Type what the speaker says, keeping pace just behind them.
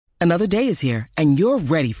Another day is here, and you're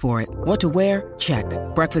ready for it. What to wear? Check.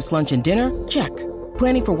 Breakfast, lunch, and dinner? Check.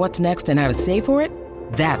 Planning for what's next and how to save for it?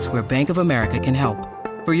 That's where Bank of America can help.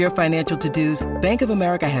 For your financial to-dos, Bank of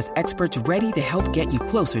America has experts ready to help get you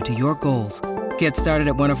closer to your goals. Get started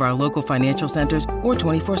at one of our local financial centers or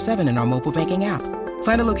 24/7 in our mobile banking app.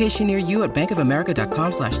 Find a location near you at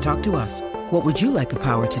bankofamerica.com/talktous. What would you like the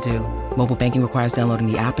power to do? Mobile banking requires downloading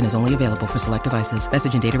the app and is only available for select devices.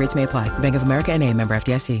 Message and data rates may apply. Bank of America N.A., member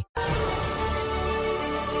FDIC.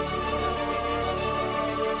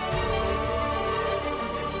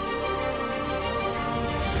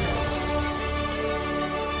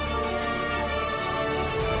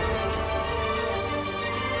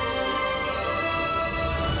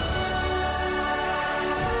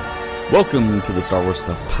 Welcome to the Star Wars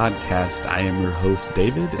Stuff Podcast. I am your host,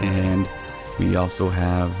 David, and we also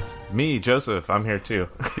have... Me, Joseph. I'm here too.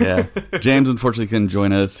 Yeah. James unfortunately couldn't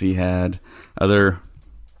join us. He had other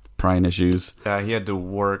prying issues. He had to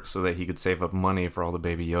work so that he could save up money for all the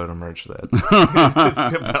Baby Yoda merch that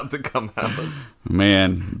is about to come out.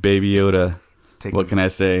 Man, Baby Yoda. What can I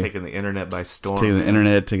say? Taking the internet by storm. Taking the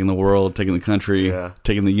internet, taking the world, taking the country,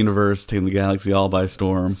 taking the universe, taking the galaxy all by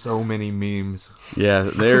storm. So many memes. Yeah,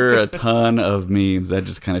 there are a ton of memes. That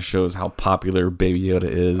just kind of shows how popular Baby Yoda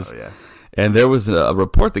is. Oh, yeah. And there was a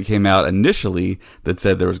report that came out initially that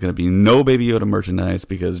said there was going to be no Baby Yoda merchandise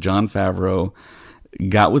because Jon Favreau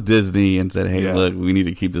got with Disney and said, hey, look, we need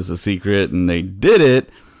to keep this a secret. And they did it.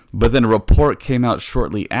 But then a report came out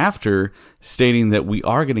shortly after stating that we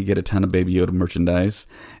are going to get a ton of Baby Yoda merchandise.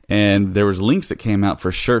 And there was links that came out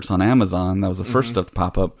for shirts on Amazon. That was the first stuff to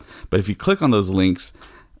pop up. But if you click on those links,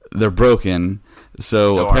 they're broken.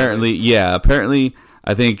 So apparently,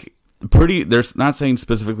 I think they're not saying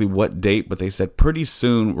specifically what date, but they said pretty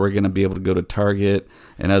soon we're going to be able to go to Target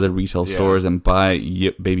and other retail stores and buy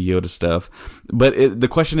Baby Yoda stuff. But the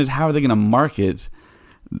question is, how are they going to market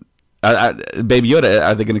Baby Yoda?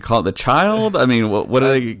 Are they going to call it the child? I mean, what are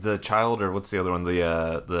they? The child, or what's the other one? The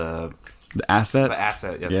asset? The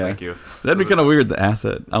asset, yes, thank you. That'd be kind of weird, the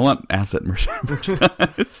asset. I want asset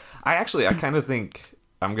merchandise. I kind of think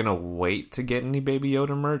I'm going to wait to get any Baby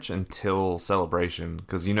Yoda merch until Celebration,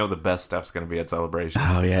 because you know the best stuff's going to be at Celebration.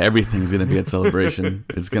 Oh, yeah, everything's going to be at Celebration.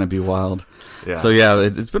 It's going to be wild. Yeah. So, yeah,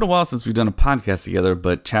 it's been a while since we've done a podcast together,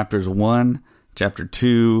 but Chapters 1, Chapter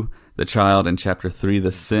 2... The Child, and Chapter 3,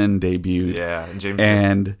 The Sin, debuted. Yeah,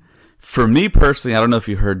 and for me personally, I don't know if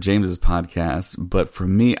you heard James's podcast, but for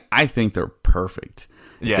me, I think they're perfect.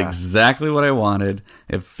 It's exactly what I wanted.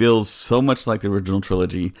 It feels so much like the original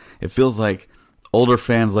trilogy. It feels like older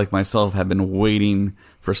fans like myself have been waiting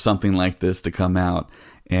for something like this to come out.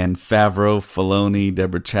 And Favreau, Filoni,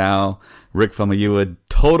 Deborah Chow, Rick Famuyiwa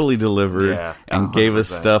totally delivered and gave us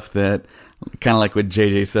stuff that... Kind of like what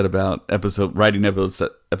JJ said about writing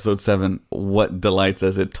episode 7, what delights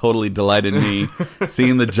us. It totally delighted me.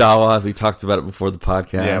 Seeing the Jawas, we talked about it before the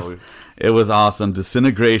podcast. It was awesome.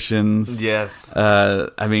 Disintegrations. Yes.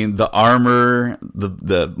 I mean, the armor,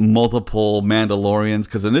 the multiple Mandalorians,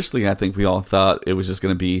 because initially I think we all thought it was just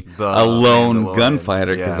going to be a lone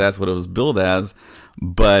gunfighter, because that's what it was billed as.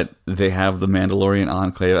 But they have the Mandalorian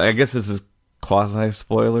Enclave. I guess this is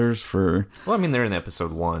quasi-spoilers for... Well, I mean, they're in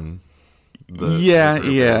episode 1. But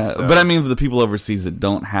I mean, the people overseas that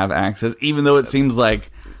don't have access, even though it seems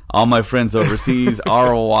like all my friends overseas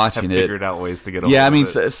are watching have figured out ways to get over it. I mean,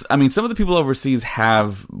 some of the people overseas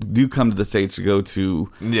do come to the States to go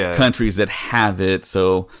to countries that have it,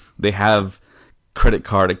 so they have credit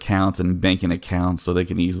card accounts and banking accounts, so they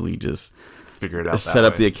can easily just figure it out, set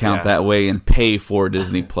up the account that way and pay for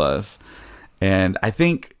Disney Plus. And I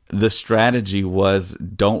think the strategy was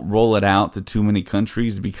don't roll it out to too many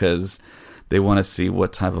countries because they want to see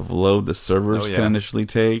what type of load the servers can initially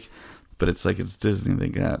take. But it's like, it's Disney. They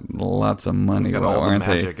got lots of money. They got all the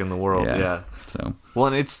magic in the world. Yeah. So, well,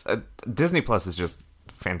 and it's Disney Plus is just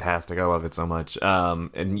fantastic. I love it so much.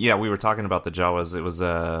 And yeah, we were talking about the Jawas. It was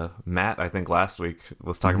Matt, I think last week,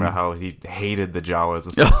 was talking about how he hated the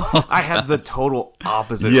Jawas. I had the total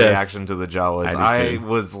opposite reaction to the Jawas.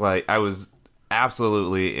 I was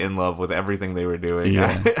absolutely in love with everything they were doing.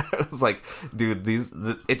 I was like, dude,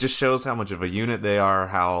 it just shows how much of a unit they are,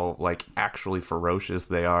 how like actually ferocious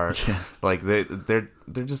they are. Like they're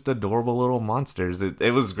they're just adorable little monsters.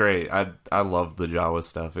 It was great. I loved the Jawa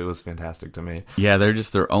stuff. It was fantastic to me. Yeah, they're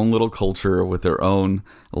just their own little culture with their own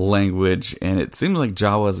language, and it seems like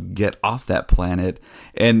Jawas get off that planet.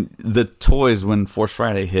 And the toys, when Force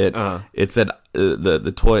Friday hit, it said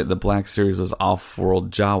the Black Series was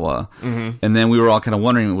off-world Jawa, and then we were all kind of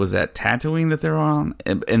wondering, was that Tatooine that they're on?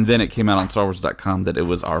 And then it came out on StarWars.com that it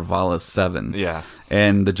was Arvala 7. Yeah,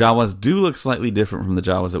 and the Jawas do look slightly different from the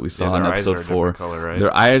Jawas that we saw in Episode 4. Color, right?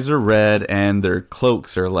 Their eyes are red, and their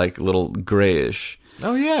cloaks are like little grayish.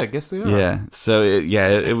 Oh yeah, I guess they are. Yeah, so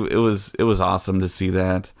it was awesome to see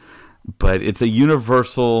that, but it's a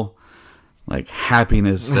universal like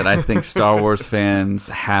happiness that I think Star Wars fans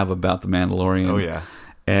have about the Mandalorian. Oh yeah,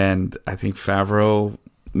 and I think Favreau,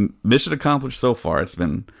 mission accomplished so far. It's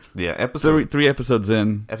been three episodes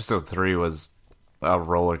in. Episode 3 was a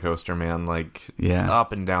roller coaster, man. Like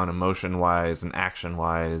up and down, emotion wise and action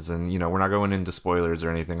wise, and we're not going into spoilers or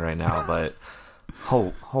anything right now, but.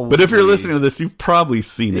 But if you're listening to this, you've probably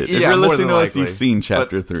seen it. If you're listening to us, you've seen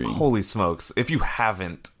Chapter 3. Holy smokes! If you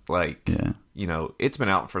haven't, it's been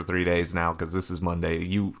out for 3 days now because this is Monday.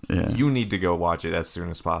 You need to go watch it as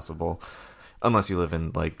soon as possible, unless you live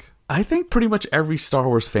in I think pretty much every Star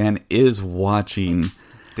Wars fan is watching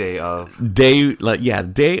day of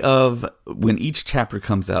when each chapter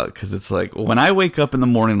comes out, because it's like when I wake up in the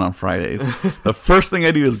morning on Fridays, the first thing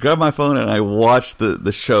I do is grab my phone and I watch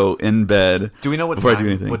the show in bed. Do we know what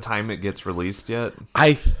time it gets released yet?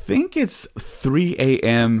 I think it's 3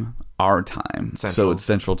 a.m. our time, so it's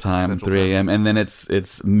Central Time, 3 a.m. and then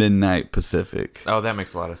it's midnight Pacific. Oh, that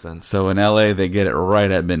makes a lot of sense. So in LA they get it right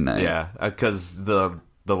at midnight. Yeah, because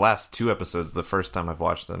the last 2 episodes, the first time I've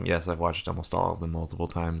watched them, yes, I've watched almost all of them multiple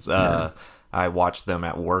times. I watched them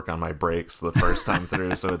at work on my breaks the first time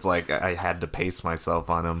through, so it's like I had to pace myself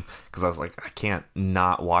on them because I was like, I can't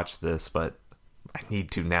not watch this, but I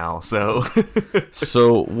need to now. So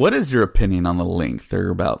what is your opinion on the length? They're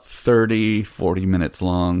about 30-40 minutes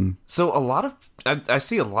long. So I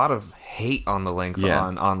see a lot of hate on the length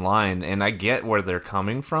online, and I get where they're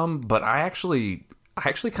coming from, but I actually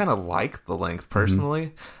kind of like the length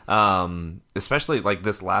personally. Especially like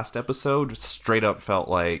this last episode straight up felt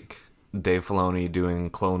like Dave Filoni doing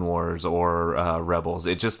Clone Wars or Rebels.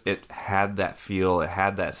 It had that feel. It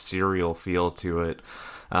had that serial feel to it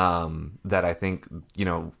that I think,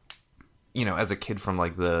 as a kid from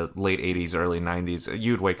like the late 80s, early 90s,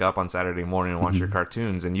 you'd wake up on Saturday morning and watch your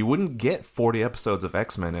cartoons, and you wouldn't get 40 episodes of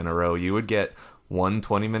X-Men in a row. You would get one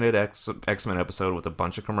 20-minute X-Men episode with a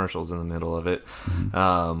bunch of commercials in the middle of it,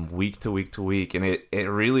 week to week to week. And it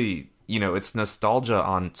really, it's nostalgia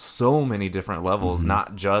on so many different levels,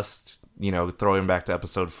 not just, throwing back to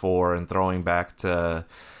episode 4 and throwing back to,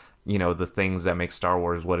 the things that make Star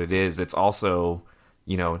Wars what it is. It's also,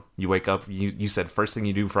 you wake up, you said first thing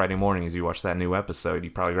you do Friday morning is you watch that new episode.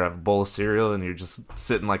 You probably grab a bowl of cereal and you're just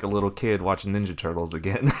sitting like a little kid watching Ninja Turtles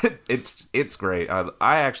again. It's great.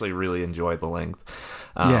 I actually really enjoy the length.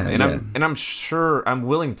 I'm sure I'm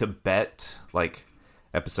willing to bet like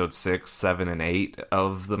episode 6, 7, and 8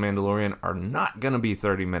 of The Mandalorian are not going to be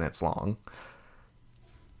 30 minutes long.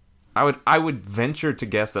 I would venture to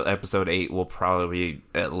guess that episode 8 will probably be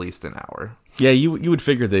at least an hour. Yeah, you would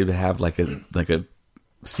figure they would have like a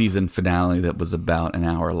season finale that was about an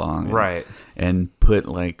hour long, right? And put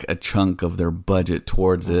like a chunk of their budget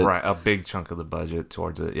towards it, right? A big chunk of the budget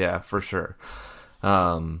towards it, yeah, for sure.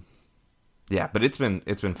 But it's been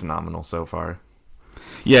phenomenal so far.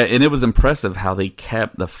 Yeah, and it was impressive how they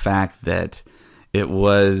kept the fact that it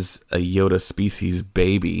was a Yoda species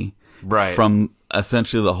baby, right, from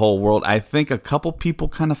essentially the whole world. I think a couple people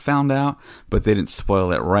kind of found out, but they didn't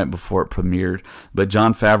spoil it right before it premiered. But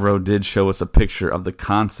Jon Favreau did show us a picture of the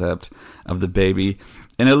concept of the baby,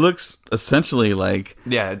 and it looks essentially like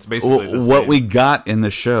it's basically what we got in the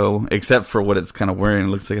show, except for what it's kind of wearing. It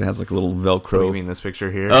looks like it has like a little Velcro. What do you mean this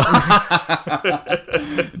picture here?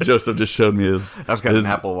 Joseph just showed me I've got an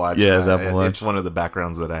Apple Watch. Yeah, his Apple Watch. It's one of the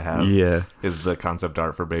backgrounds that I have. Yeah, is the concept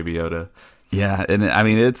art for Baby Yoda. Yeah, and I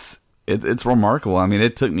mean it's remarkable. I mean,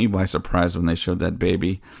 it took me by surprise when they showed that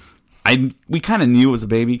baby. We kind of knew it was a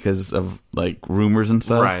baby because of like rumors and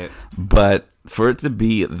stuff, right? But for it to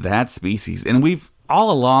be that species, and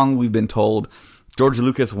all along we've been told George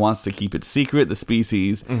Lucas wants to keep it secret, the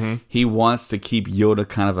species. He wants to keep Yoda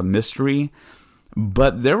kind of a mystery.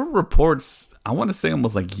 But there were reports, I want to say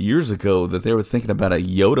almost like years ago, that they were thinking about a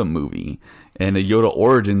Yoda movie and a Yoda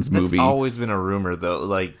Origins movie. It's always been a rumor, though.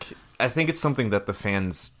 Like, I think it's something that the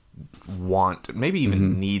fans want, maybe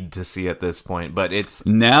even need to see at this point, but it's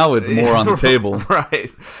now it's more on the table,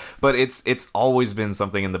 right? But it's always been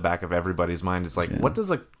something in the back of everybody's mind. It's like, what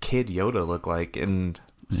does a kid Yoda look like? And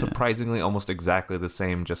surprisingly, almost exactly the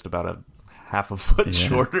same, just about a half a foot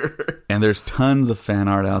shorter. And there's tons of fan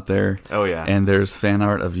art out there. Oh yeah, and there's fan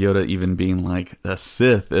art of Yoda even being like a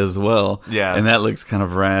Sith as well. Yeah, and that looks kind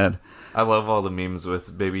of rad. I love all the memes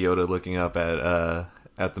with Baby Yoda looking up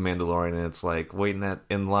at the Mandalorian, and it's like waiting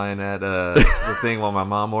in line at the thing while my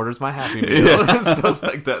mom orders my Happy Meal and stuff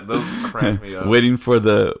like that. Those crack me up. Waiting for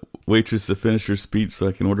the waitress to finish her speech so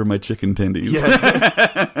I can order my chicken tendies.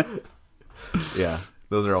 Yeah, yeah,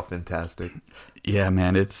 those are all fantastic. Yeah,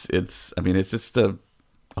 man, it's just a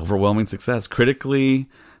overwhelming success. Critically,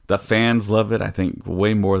 the fans love it. I think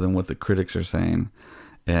way more than what the critics are saying,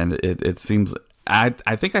 and it seems. I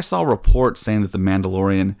think I saw a report saying that The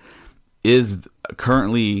Mandalorian is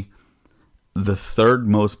currently the third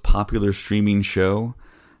most popular streaming show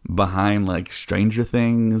behind like Stranger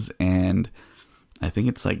Things, and I think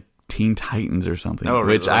it's like Teen Titans or something. Oh,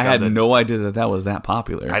 really? Which I had no idea that was that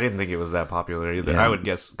popular. I didn't think it was that popular either. Yeah. I would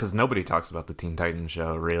guess because nobody talks about the Teen Titans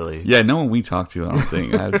show, really. Yeah, no one we talk to, I don't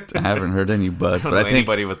think. I haven't heard any buzz. But I think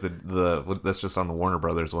anybody with that's just on the Warner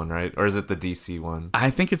Brothers one, right? Or is it the DC one? I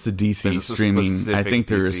think it's the DC streaming. I think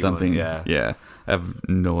there is something. Yeah, I have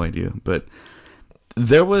no idea, but.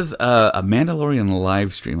 There was a Mandalorian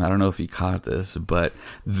live stream. I don't know if you caught this, but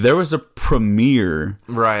there was a premiere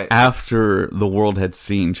right after the world had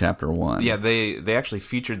seen Chapter 1. Yeah, they actually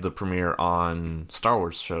featured the premiere on Star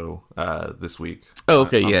Wars show this week. Oh,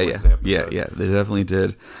 okay, yeah. They definitely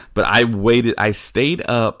did. But I stayed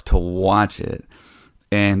up to watch it,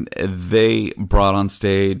 and they brought on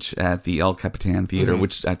stage at the El Capitan Theater,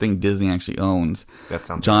 which I think Disney actually owns. That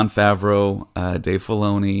sounds Jon Favreau, Dave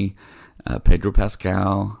Filoni, Pedro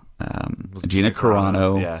Pascal, Gina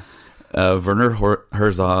Carano, Werner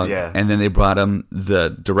Herzog, and then they brought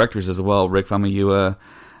the directors as well, Rick Famuyiwa,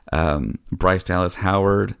 Bryce Dallas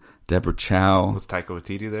Howard, Deborah Chow. Was Taika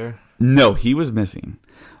Waititi there? No, he was missing.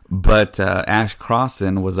 But Ash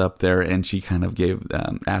Crossan was up there, and she kind of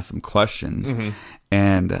asked some questions.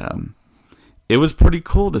 And it was pretty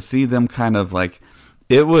cool to see them kind of like,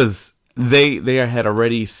 it was... They had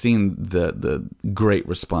already seen the great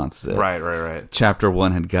response that right. Chapter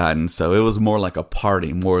 1 had gotten, so it was more like a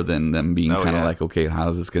party more than them being kind of like, okay, how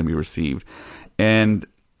is this going to be received? And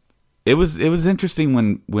it was interesting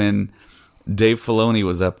when Dave Filoni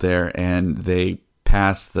was up there and they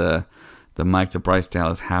passed the mic to Bryce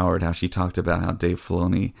Dallas Howard, how she talked about how Dave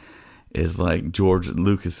Filoni is like George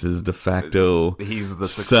Lucas's de facto he's the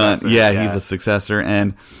successor. Son. Yeah, he's the successor.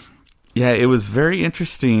 And yeah, it was very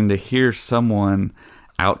interesting to hear someone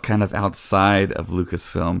kind of outside of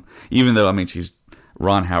Lucasfilm, even though, I mean, she's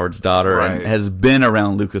Ron Howard's daughter and has been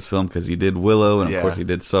around Lucasfilm because he did Willow and of course he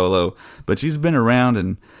did Solo, but she's been around,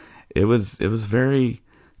 and it was very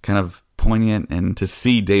kind of poignant, and to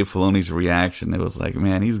see Dave Filoni's reaction, it was like,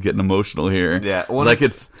 man, he's getting emotional here. Yeah, well, like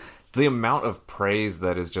it's the amount of praise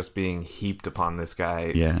that is just being heaped upon this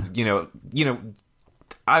guy. Yeah, you know.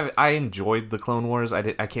 I enjoyed the Clone Wars. I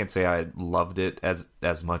can't say I loved it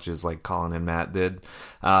as much as like Colin and Matt did,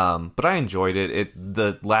 but I enjoyed it.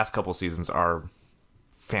 The last couple seasons are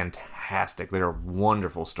fantastic. They're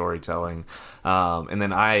wonderful storytelling, and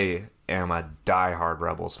then I am a diehard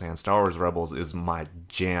Rebels fan. Star Wars Rebels is my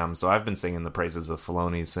jam. So I've been singing the praises of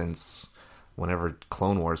Filoni since whenever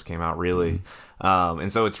Clone Wars came out, really. And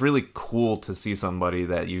so it's really cool to see somebody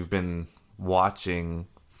that you've been watching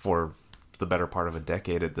for the better part of a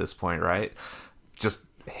decade at this point, right? Just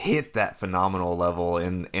hit that phenomenal level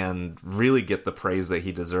and really get the praise that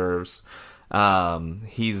he deserves.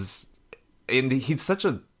 He's such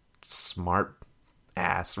a smart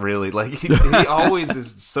ass, really. Like he always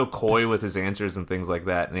is so coy with his answers and things like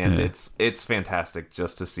that, and it's fantastic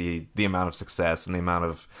just to see the amount of success and the amount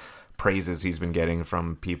of praises he's been getting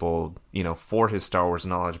from people, you know, for his Star Wars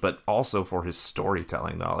knowledge, but also for his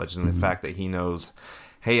storytelling knowledge, and the fact that he knows,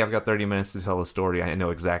 hey, I've got 30 minutes to tell a story. I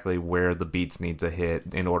know exactly where the beats need to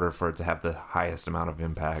hit in order for it to have the highest amount of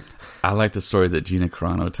impact. I like the story that Gina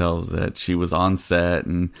Carano tells, that she was on set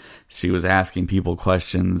and she was asking people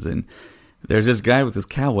questions, and there's this guy with this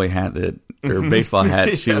cowboy hat or baseball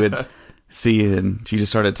hat she would see, and she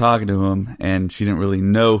just started talking to him, and she didn't really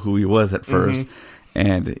know who he was at first,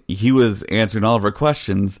 and he was answering all of her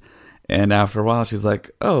questions. And after a while, she's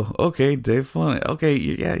like, "Oh, okay, Dave Filoni. Okay,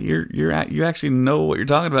 yeah, you actually know what you're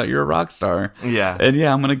talking about. You're a rock star. Yeah, and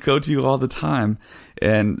yeah, I'm gonna go to you all the time."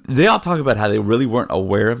 And they all talk about how they really weren't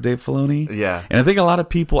aware of Dave Filoni. Yeah, and I think a lot of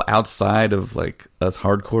people outside of like us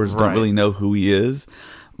hardcores don't really know who he is.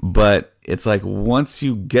 But it's like once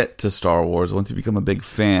you get to Star Wars, once you become a big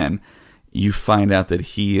fan, you find out that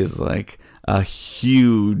he is like a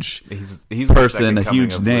huge he's person, a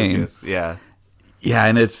huge name. Lucas. Yeah. Yeah,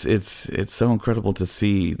 and it's so incredible to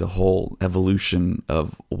see the whole evolution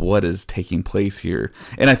of what is taking place here.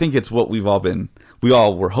 And I think it's what we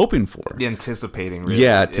all were hoping for. Anticipating, really.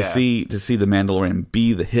 Yeah, to see The Mandalorian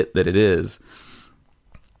be the hit that it is.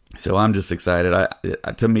 So I'm just excited.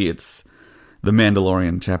 To me, it's The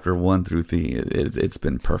Mandalorian chapter 1 through 3. It's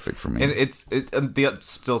been perfect for me. And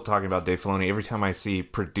still talking about Dave Filoni. Every time I see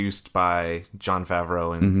produced by Jon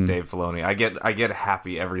Favreau and Dave Filoni, I get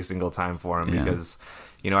happy every single time for him because,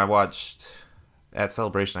 I watched at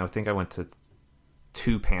Celebration. I think I went to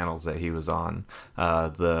 2 panels that he was on,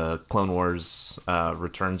 the Clone Wars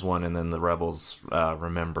Returns one, and then the Rebels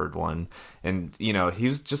Remembered one. And he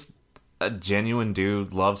was just a genuine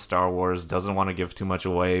dude, loves Star Wars, doesn't want to give too much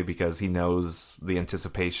away because he knows the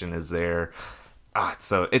anticipation is there.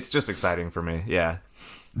 So it's just exciting for me. Yeah.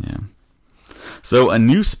 So a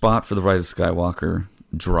new spot for The Rise of Skywalker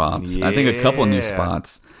drops. I think a couple new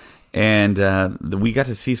spots. And we got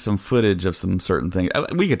to see some footage of some certain things.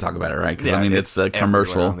 We could talk about it, right? Because it's a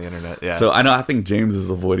commercial on the internet. Yeah. So I think James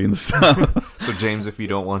is avoiding the stuff. So James, if you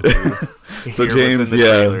don't want to, so James,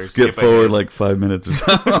 skip forward like 5 minutes or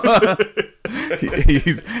so.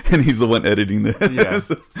 he's the one editing this. Yeah.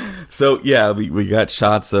 So we got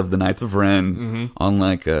shots of the Knights of Ren on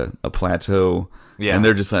like a plateau. Yeah. And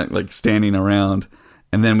they're just like standing around,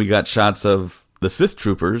 and then we got shots of the Sith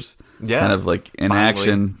troopers. Yeah, kind of like in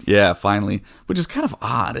action. Yeah, finally. Which is kind of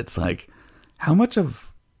odd. It's like, how much of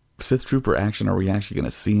Sith Trooper action are we actually going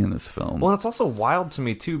to see in this film? Well, it's also wild to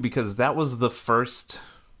me, too, because that was the first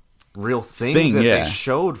real thing that they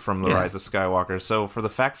showed from The Rise of Skywalker. So for the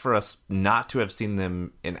fact for us not to have seen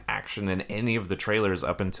them in action in any of the trailers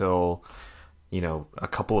up until, a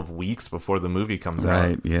couple of weeks before the movie comes out.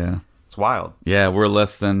 Right, yeah. It's wild. Yeah, we're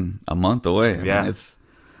less than a month away. I mean, it's...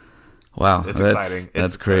 Wow, it's exciting.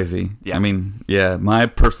 That's crazy. Yeah. I mean, my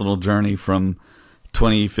personal journey from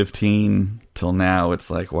 2015 till now,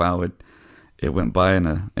 it's like, wow, it went by in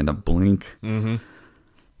a blink. Mm-hmm.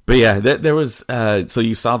 But there was. So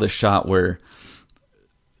you saw the shot where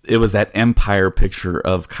it was that Empire picture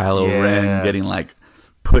of Kylo Ren getting like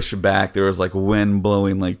pushed back. There was like wind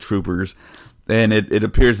blowing like troopers. And it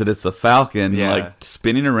appears that it's the Falcon like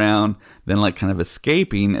spinning around, then like kind of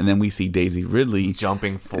escaping, and then we see Daisy Ridley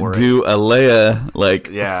jumping for do a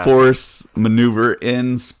Leia force maneuver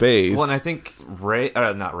in space. Well, and I think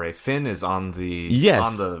Finn is on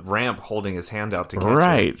the ramp holding his hand out to catch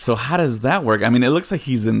Right. So how does that work? I mean, it looks like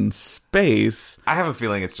he's in space. I have a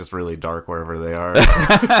feeling it's just really dark wherever they are,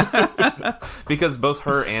 because both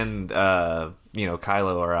her and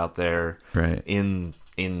Kylo are out there, right, in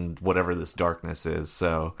whatever this darkness is.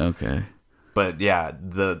 So okay, but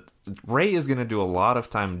the Rey is going to do a lot of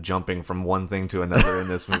time jumping from one thing to another in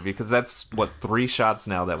this movie, because that's 3 shots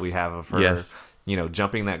now that we have of her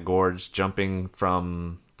jumping that gorge, jumping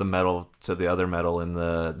from the metal to the other metal in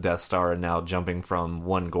the Death Star, and now jumping from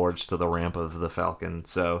one gorge to the ramp of the Falcon.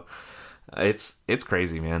 So it's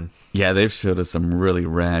crazy, man. Yeah, they've showed us some really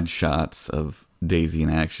rad shots of Daisy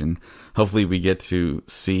in action. Hopefully we get to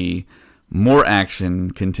see more action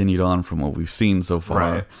continued on from what we've seen so far.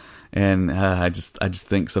 Right. And I just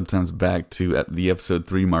think sometimes back to the episode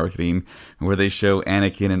 3 marketing where they show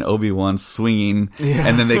Anakin and Obi-Wan swinging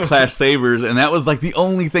and then they clash sabers, and that was like the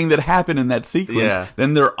only thing that happened in that sequence. Yeah.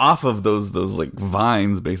 Then they're off of those like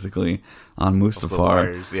vines basically on Mustafar.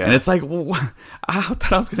 Wires, and it's like, I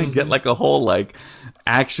thought I was going to get like a whole like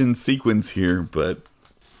action sequence here, but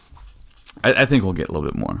I think we'll get a little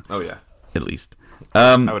bit more. Oh yeah. At least.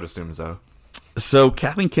 I would assume so. So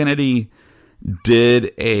Kathleen Kennedy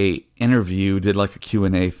did like a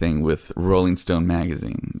Q&A thing with Rolling Stone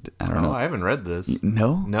magazine. I don't know. I haven't read this.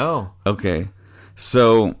 No? Okay.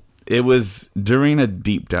 So it was during a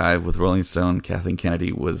deep dive with Rolling Stone. Kathleen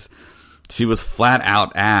Kennedy was flat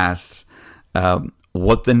out asked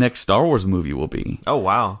what the next Star Wars movie will be. Oh,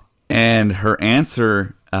 wow. And her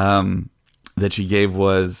answer that she gave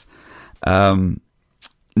was,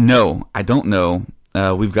 no, I don't know.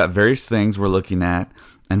 We've got various things we're looking at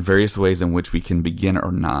and various ways in which we can begin or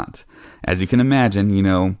not. As you can imagine,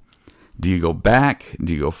 do you go back?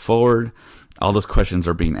 Do you go forward? All those questions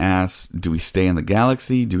are being asked. Do we stay in the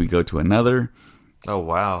galaxy? Do we go to another? Oh,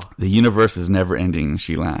 wow. The universe is never ending,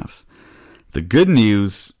 she laughs. The good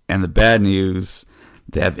news and the bad news,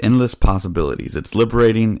 they have endless possibilities. It's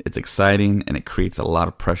liberating, it's exciting, and it creates a lot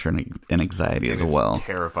of pressure and anxiety as well. It's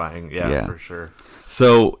terrifying, yeah, for sure.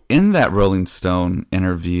 So in that Rolling Stone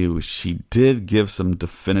interview, she did give some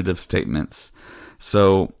definitive statements.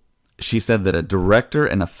 So she said that a director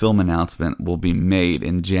and a film announcement will be made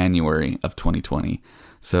in January of 2020.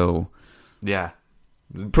 So yeah,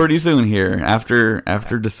 pretty soon here. After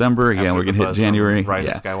December, again, we're going to hit January. Rise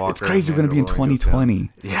of Skywalker. It's crazy we're going to be in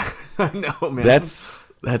 2020. Yeah, I know, man. That's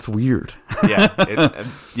weird. Yeah.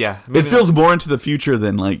 It feels more into the future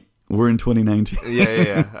than like we're in 2019.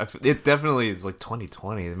 Yeah. It definitely is like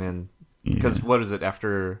 2020, man. Because what is it,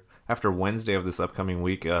 after Wednesday of this upcoming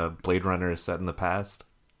week, Blade Runner is set in the past.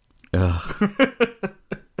 Ugh.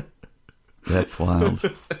 That's wild.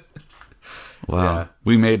 Wow. Yeah.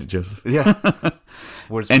 We made it, Joseph. Yeah.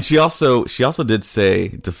 And she also did say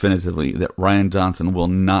definitively that Rian Johnson will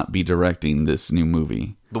not be directing this new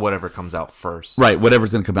movie. Whatever comes out first. Right,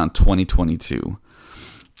 whatever's going to come out in 2022.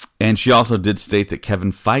 And she also did state that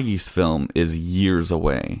Kevin Feige's film is years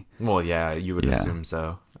away. Well, yeah, you would assume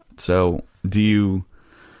so. So, do you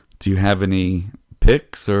have any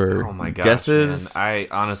picks or guesses? Man.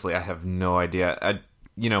 I have no idea.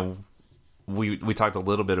 We talked a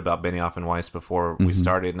little bit about Benioff and Weiss before we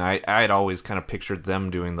started, and I had always kind of pictured them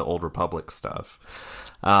doing the Old Republic stuff.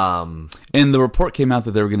 And the report came out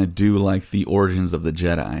that they were going to do like the Origins of the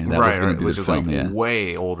Jedi. That was going to be which the is film, like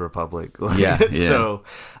way Old Republic. Yeah. So,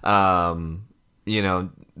 that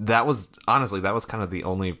was kind of the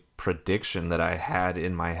only prediction that I had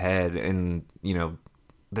in my head, and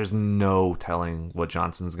there's no telling what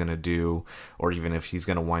Johnson's going to do, or even if he's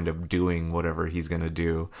going to wind up doing whatever he's going to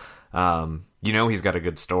do. He's got a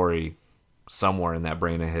good story somewhere in that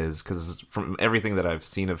brain of his, because from everything that I've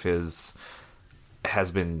seen of his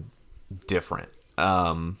has been different.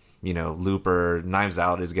 Looper, Knives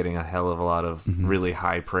Out is getting a hell of a lot of really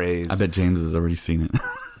high praise. I bet James has already seen it.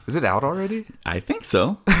 Is it out already? I think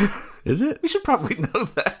so. Is it? We should probably know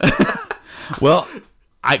that. Well,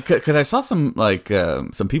 because I saw some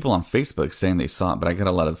some people on Facebook saying they saw it, but I got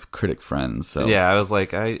a lot of critic friends. So yeah, I was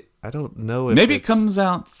like, I don't know if maybe it comes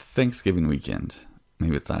out Thanksgiving weekend.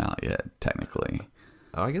 Maybe it's not out yet, technically.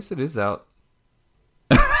 Oh, I guess it is out.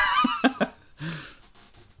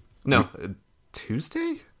 No,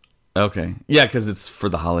 Tuesday? Okay. Yeah, because it's for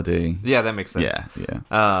the holiday. Yeah, that makes sense.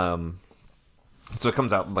 Yeah. So it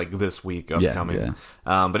comes out like this week upcoming.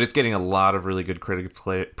 Yeah. But it's getting a lot of really good critic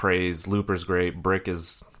praise. Looper's great. Brick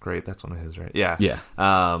is great. That's one of his, right? Yeah. Yeah.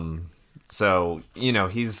 So,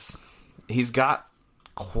 he's got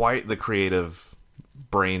quite the creative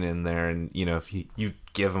brain in there, and if you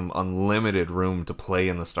give him unlimited room to play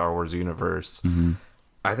in the Star Wars universe,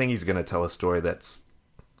 I think he's going to tell a story that's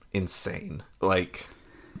insane.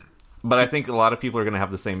 But I think a lot of people are going to have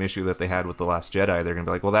the same issue that they had with The Last Jedi. They're going to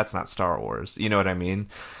be like, well, that's not Star Wars. You know what I mean?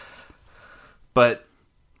 But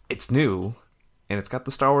it's new, and it's got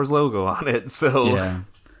the Star Wars logo on it, so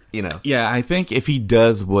Yeah, I think if he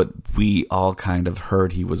does what we all kind of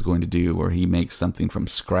heard he was going to do, where he makes something from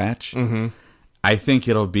scratch, I think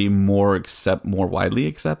it'll be more widely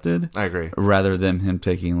accepted. I agree. Rather than him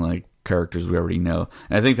taking like characters we already know.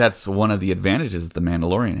 And I think that's one of the advantages The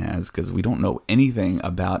Mandalorian has, because we don't know anything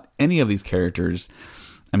about any of these characters.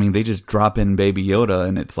 I mean, they just drop in Baby Yoda,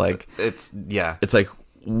 and it's like it's like,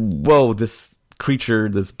 whoa, this creature,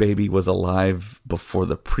 this baby was alive before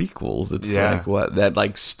the prequels. It's like what that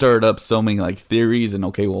like stirred up so many like theories, and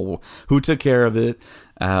okay, well, who took care of it?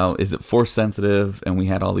 Is it force sensitive? And we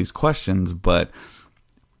had all these questions, but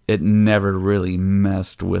it never really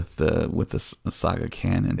messed with the saga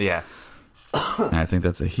canon. Yeah. And I think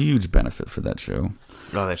that's a huge benefit for that show.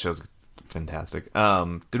 Oh, that show's fantastic.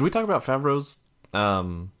 Did we talk about Favreau's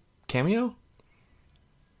cameo?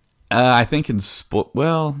 I think in is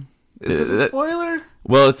it a spoiler?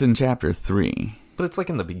 Well, it's in chapter 3, but it's like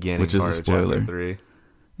in the beginning, which is a spoiler. Chapter 3.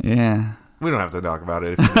 Yeah. We don't have to talk about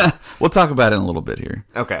it. We'll talk about it in a little bit here.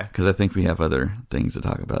 Okay. Because I think we have other things to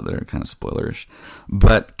talk about that are kind of spoilerish.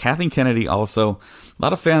 But Kathleen Kennedy also, a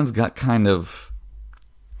lot of fans got kind of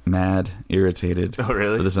mad, irritated. Oh,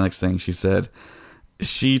 really? For this next thing she said.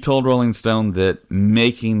 She told Rolling Stone that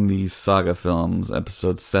making these saga films,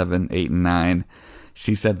 episodes 7, 8, and 9,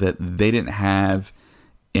 she said that they didn't have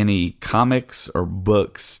any comics or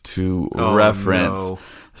books to reference. No.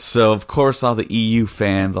 So, of course, all the EU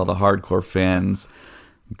fans, all the hardcore fans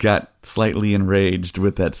got slightly enraged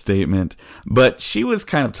with that statement. But she was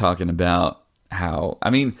kind of talking about how, I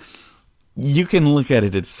mean, you can look at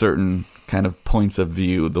it at certain kind of points of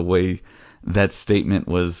view, the way that statement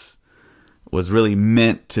was really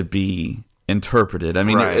meant to be interpreted. I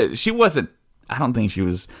mean, she wasn't, I don't think she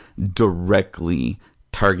was directly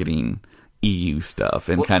targeting EU stuff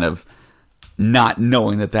and kind of not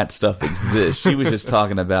knowing that stuff exists. She was just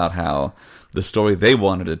talking about how the story they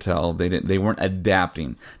wanted to tell. They weren't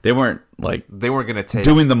adapting. They weren't like they weren't going to take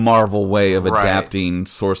doing the Marvel way of adapting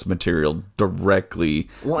source material directly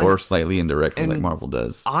or slightly indirectly like Marvel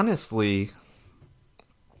does. Honestly,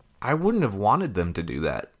 I wouldn't have wanted them to do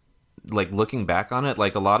that. Like, looking back on it,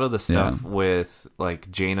 like, a lot of the stuff with, like,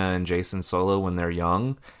 Jaina and Jason Solo when they're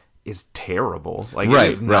young is terrible. Like, it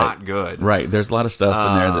is not good. Right. There's a lot of stuff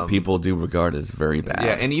in there that people do regard as very bad.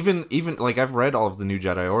 Yeah, and even like, I've read all of the new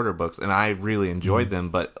Jedi Order books, and I really enjoyed them,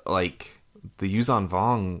 but, like, the Yuuzhan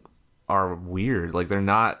Vong are weird. Like, they're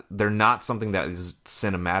not something that is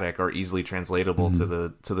cinematic or easily translatable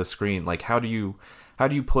to the screen. Like, how do you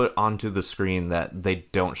put onto the screen that they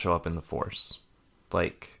don't show up in the Force?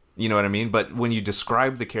 Like, you know what I mean? But when you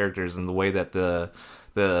describe the characters and the way that the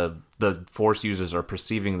Force users are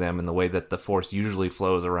perceiving them and the way that the Force usually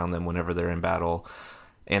flows around them whenever they're in battle,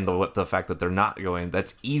 and the fact that they're not going,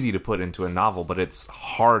 that's easy to put into a novel, but it's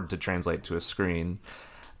hard to translate to a screen.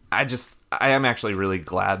 I am actually really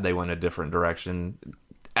glad they went a different direction.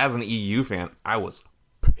 As an EU fan, I was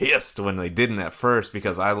pissed when they didn't at first,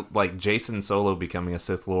 because I like Jason Solo becoming a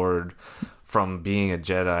Sith Lord from being a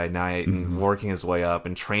Jedi Knight and working his way up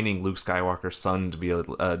and training Luke Skywalker's son to be a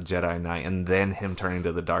Jedi Knight, and then him turning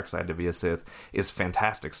to the dark side to be a Sith is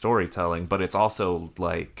fantastic storytelling. But it's also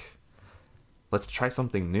like, let's try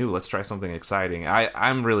something new. Let's try something exciting.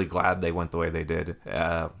 I'm really glad they went the way they did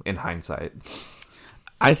in hindsight.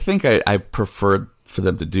 I think I preferred for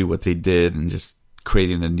them to do what they did and just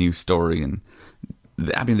creating a new story. And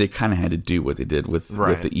I mean, they kind of had to do what they did with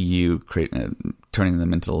the EU, turning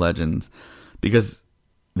them into legends, because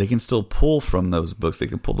they can still pull from those books. They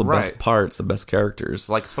can pull the best parts, the best characters.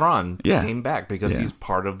 Like Thrawn came back because he's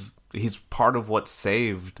part of what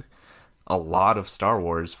saved a lot of Star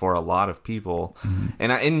Wars for a lot of people.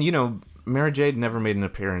 And you know, Mara Jade never made an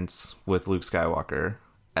appearance with Luke Skywalker,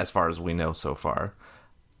 as far as we know so far.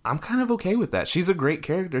 I'm kind of okay with that. She's a great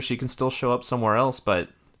character. She can still show up somewhere else, but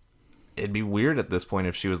it'd be weird at this point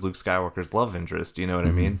if she was Luke Skywalker's love interest. You know what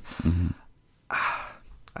I mean?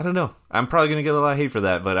 I don't know. I'm probably going to get a lot of hate for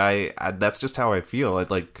that, but I that's just how I feel.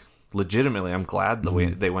 Legitimately, I'm glad the way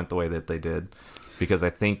they went the way that they did, because I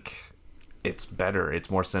think it's better. It's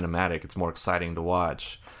more cinematic. It's more exciting to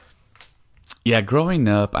watch. Yeah, growing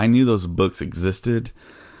up, I knew those books existed,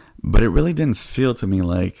 but it really didn't feel to me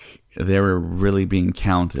like they were really being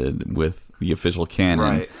counted with the official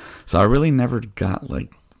canon. Right. So I really never got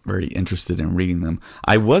like very interested in reading them.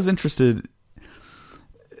 I was interested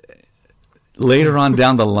later on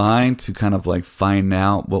down the line to kind of like find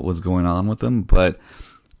out what was going on with them, but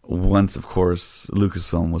once, of course,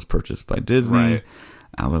 Lucasfilm was purchased by Disney,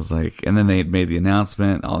 I was like, and then they had made the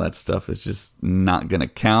announcement, all that stuff is just not going to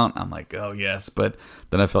count. I'm like, oh yes, but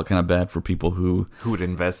then I felt kind of bad for people who had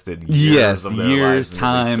invested years of their lives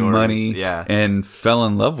time, money, and fell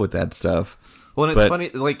in love with that stuff. Well, and it's funny,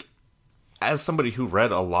 like, as somebody who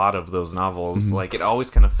read a lot of those novels, like, it always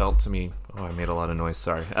kind of felt to me... Oh, I made a lot of noise,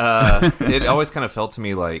 sorry. It always kind of felt to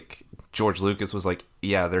me like George Lucas was like,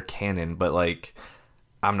 yeah, they're canon, but, like,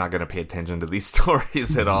 I'm not going to pay attention to these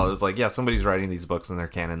stories at all. It was like, yeah, somebody's writing these books and they're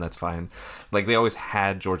canon, that's fine. Like, they always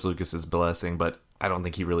had George Lucas's blessing, but I don't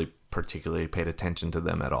think he really particularly paid attention to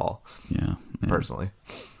them at all. Yeah. Personally.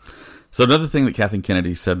 So another thing that Kathleen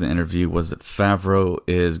Kennedy said in the interview was that Favreau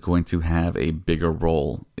is going to have a bigger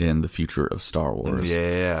role in the future of Star Wars.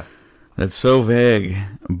 Yeah. That's so vague,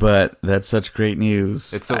 but that's such great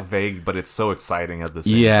news. It's so vague, but it's so exciting at the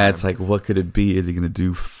same time. Yeah, it's like, what could it be? Is he going to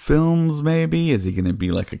do films, maybe? Is he going to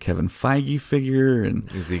be like a Kevin Feige figure?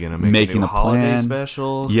 And is he going to make a holiday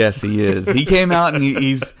special? Yes, he is. He came out and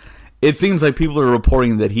he's... It seems like people are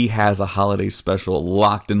reporting that he has a holiday special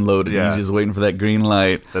locked and loaded. Yeah. He's just waiting for that green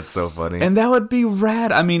light. That's so funny. And that would be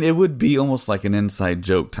rad. I mean, it would be almost like an inside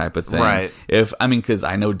joke type of thing. Right. Because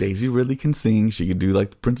I know Daisy Ridley can sing. She could do like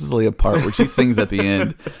the Princess Leia part where she sings at the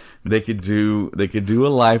end. They could do a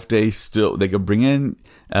Life Day still. They could bring in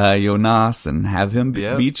Jonas and have him be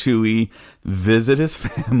Chewie, visit his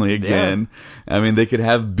family again. Yeah. I mean, they could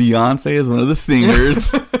have Beyonce as one of the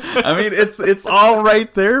singers. I mean, it's all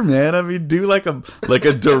right there, man. I mean, do like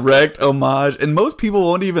a direct homage, and most people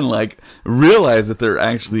won't even like realize that they're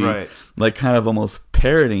actually like kind of almost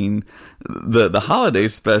parroting the holiday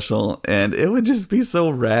special, and it would just be so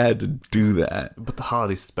rad to do that. But the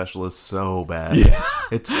holiday special is so bad. Yeah.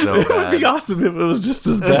 It's so bad. It would be awesome if it was just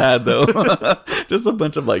as bad, though. Just a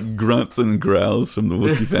bunch of like grunts and growls from the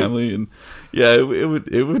Wookiee family, and Yeah,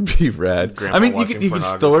 it would be rad. Grandpa I mean, watching you can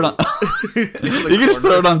just throw it on. You can just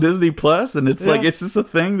throw it on Disney Plus, and it's like it's just a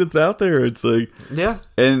thing that's out there. It's like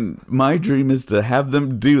And my dream is to have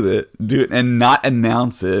them do it, and not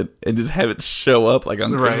announce it, and just have it show up like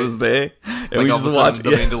on Christmas Day, and like we all just of a watch.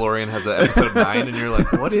 sudden, The Mandalorian has an episode 9, and you're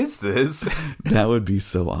like, "What is this?" That would be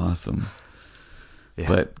so awesome. Yeah.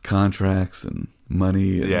 But contracts and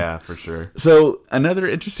money. And... Yeah, for sure. So another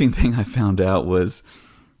interesting thing I found out was,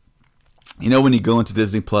 when you go into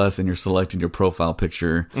Disney Plus and you're selecting your profile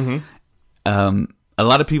picture, a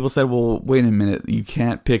lot of people said, well, wait a minute, you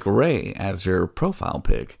can't pick Rey as your profile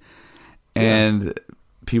pic. And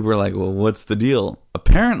people were like, well, what's the deal?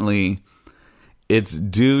 Apparently, it's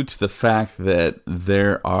due to the fact that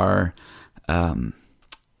there are...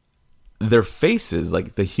 their faces,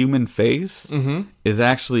 like the human face, is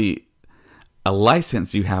actually a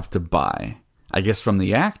license you have to buy, I guess, from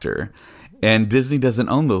the actor. And Disney doesn't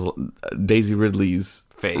own those Daisy Ridley's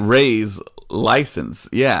Rey's license.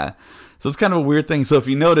 Yeah. So it's kind of a weird thing. So if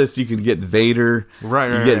you notice, you can get Vader, you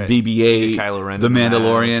get BB-8, Kylo Ren, the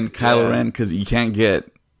Mandalorian, Kylo Ren, because you can't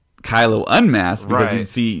get Kylo unmasked because you'd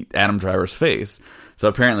see Adam Driver's face. So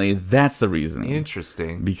apparently that's the reasoning.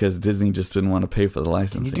 Interesting. Because Disney just didn't want to pay for the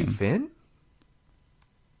licensing. Can you do Finn?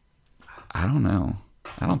 I don't know.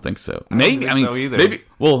 I don't think so. Maybe. I mean, either. Maybe.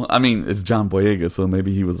 Well, I mean, it's John Boyega, so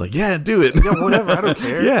maybe he was like, "Yeah, do it. Yeah, whatever. I don't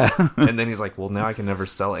care." Yeah. And then he's like, "Well, now I can never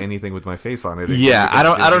sell anything with my face on it." Yeah, I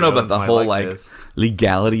don't know about the whole like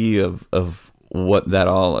legality of what that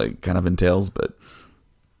all like kind of entails, but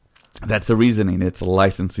that's the reasoning. It's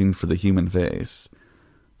licensing for the human face.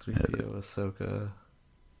 3PO, Ahsoka,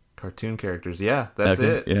 cartoon characters. Yeah, that's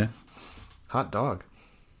it. Yeah. Hot dog.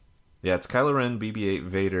 Yeah, it's Kylo Ren, BB-8,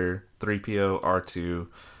 Vader, 3PO, R2,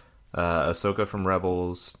 Ahsoka from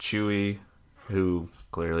Rebels, Chewie, who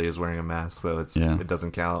clearly is wearing a mask, so it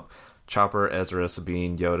doesn't count. Chopper, Ezra,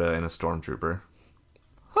 Sabine, Yoda, and a Stormtrooper.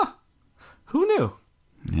 Huh. Who knew?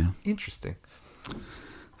 Yeah. Interesting.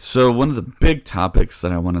 So one of the big topics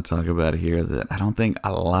that I want to talk about here that I don't think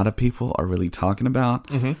a lot of people are really talking about,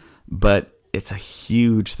 but it's a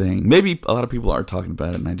huge thing. Maybe a lot of people are talking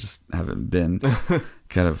about it, and I just haven't been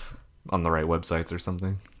kind of... on the right websites or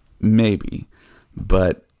something. Maybe.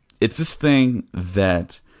 But it's this thing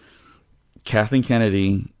that Kathleen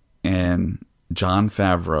Kennedy and Jon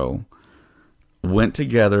Favreau went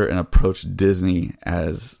together and approached Disney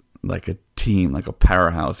as like a team, like a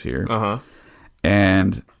powerhouse here.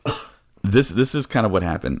 And this is kind of what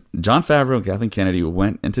happened. Jon Favreau and Kathleen Kennedy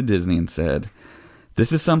went into Disney and said,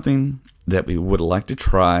 this is something that we would like to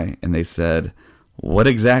try. And they said, what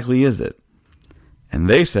exactly is it? And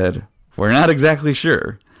they said, we're not exactly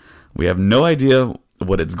sure. We have no idea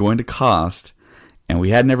what it's going to cost, and we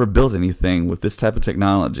had never built anything with this type of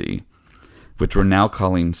technology, which we're now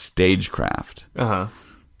calling stagecraft.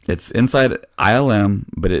 It's inside ILM,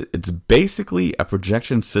 but it's basically a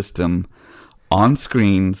projection system on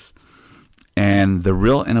screens, and the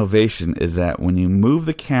real innovation is that when you move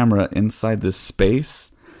the camera inside this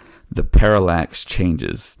space, the parallax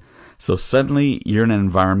changes. So suddenly you're in an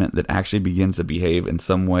environment that actually begins to behave in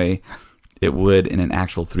some way it would in an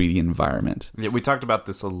actual 3D environment. Yeah, we talked about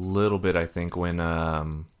this a little bit, I think, when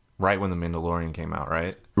right when The Mandalorian came out,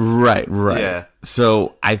 right? Right. Yeah.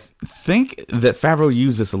 So I think that Favreau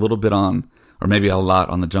used this a little bit on, or maybe a lot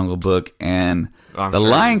on The Jungle Book and The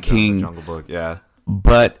Lion King. The Jungle Book, yeah.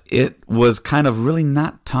 But it was kind of really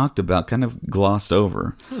not talked about, kind of glossed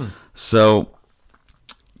over. So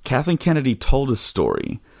Kathleen Kennedy told a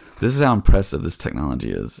story. This is how impressive this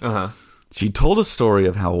technology is. She told a story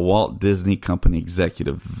of how a Walt Disney Company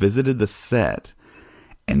executive visited the set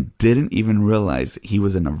and didn't even realize he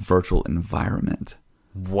was in a virtual environment.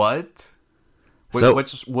 What? So,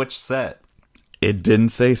 which set? It didn't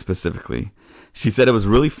say specifically. She said it was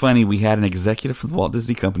really funny. We had an executive from the Walt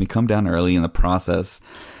Disney Company come down early in the process,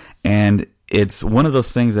 and it's one of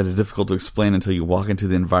those things that is difficult to explain until you walk into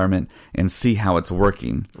the environment and see how it's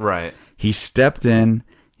working. Right. He stepped in,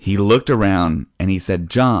 he looked around, and he said,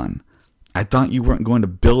 John, I thought you weren't going to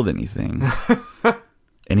build anything.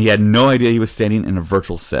 And he had no idea he was standing in a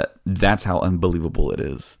virtual set. That's how unbelievable it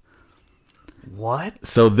is. What?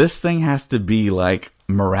 So this thing has to be like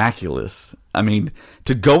miraculous. I mean,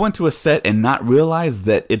 to go into a set and not realize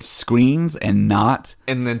that it's screens and not...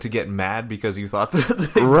 And then to get mad because you thought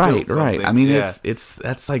that they right. built something. I mean, it's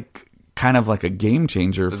that's like kind of like a game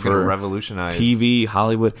changer for revolutionize TV,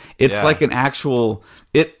 Hollywood. It's like an actual...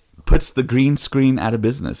 It puts the green screen out of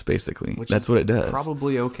business, basically. That's what it does.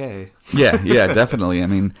 Probably okay. Yeah, definitely. I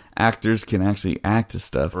mean, actors can actually act to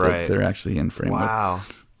stuff that they're actually in frame with. Wow.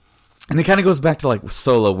 And it kind of goes back to like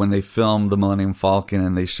Solo when they filmed the Millennium Falcon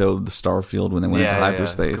and they showed the Starfield when they went into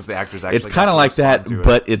hyperspace. Because the actors actually it's kind of like that,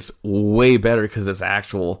 but it's way better because it's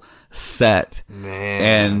actual set. Man.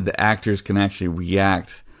 And the actors can actually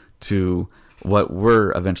react to what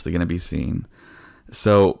we're eventually going to be seeing.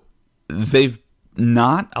 So they've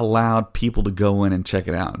not allowed people to go in and check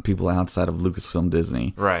it out, people outside of Lucasfilm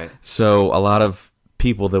Disney. Right. So a lot of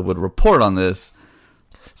people that would report on this.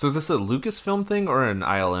 So is this a Lucasfilm thing or an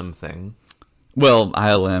ILM thing? Well,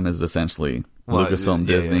 ILM is essentially Lucasfilm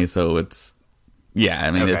Disney, yeah. So it's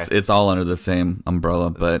it's all under the same umbrella.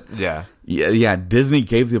 But yeah, Disney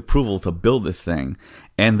gave the approval to build this thing,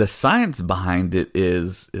 and the science behind it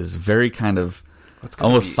is very kind of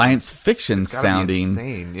almost science fiction sounding,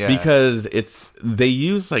 insane, yeah. Because they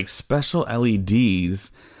use like special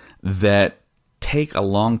LEDs that take a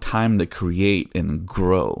long time to create and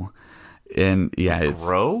grow. And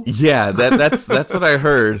grow? Yeah, that's what I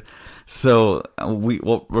heard. So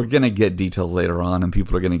we're gonna get details later on, and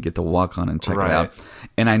people are gonna get to walk on and check it out.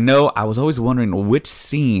 And I was always wondering which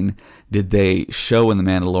scene did they show in The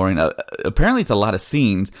Mandalorian. Apparently, it's a lot of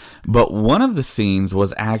scenes, but one of the scenes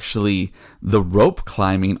was actually the rope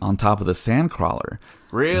climbing on top of the sandcrawler.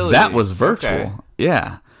 Really? That was virtual. Okay.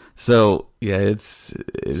 Yeah. So yeah, it's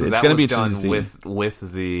going to be done with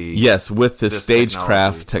the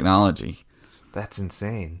stagecraft technology. That's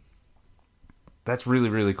insane. That's really,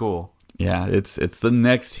 really cool. Yeah, it's the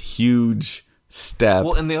next huge step.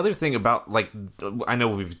 Well, and the other thing about, like, I know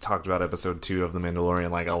we've talked about episode 2 of The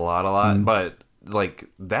Mandalorian like a lot, but like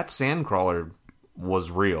that sandcrawler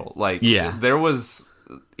was real. Like, he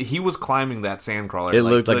was climbing that sandcrawler. It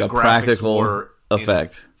looked like a practical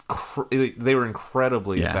effect. They were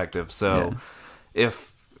incredibly effective. So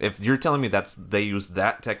if you're telling me they used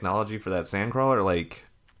that technology for that sandcrawler, like,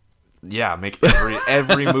 yeah, make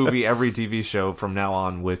every movie, every TV show from now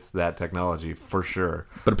on with that technology for sure.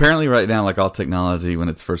 But apparently, right now, like all technology, when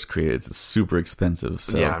it's first created, it's super expensive.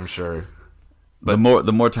 So yeah, I'm sure. But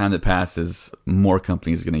the more time that passes, more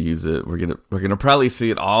companies are going to use it. We're gonna probably see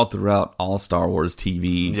it all throughout all Star Wars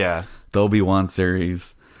TV. Yeah, the Obi-Wan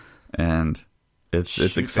series, and it's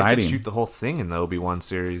exciting. They could shoot the whole thing in the Obi-Wan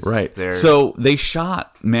series, right there. So they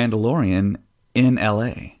shot Mandalorian in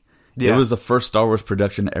L.A. Yeah. It was the first Star Wars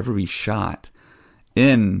production to ever be shot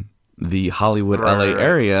in the Hollywood, LA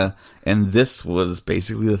area, and this was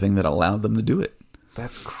basically the thing that allowed them to do it.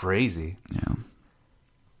 That's crazy. Yeah,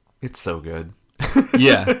 it's so good.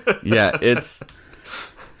 yeah, it's.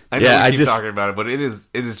 I know we keep talking about it, but it is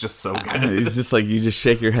just so good. It's just like you just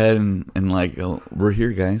shake your head and like, oh, we're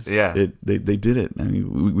here, guys. Yeah, they did it. I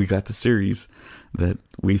mean, we got the series that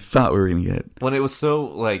we thought we were gonna get. When it was so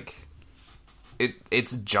like.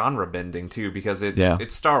 It's genre bending too, because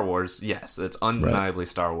it's Star Wars. Yes, it's undeniably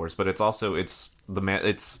Star Wars, but it's also the Man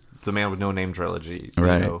with No Name trilogy. You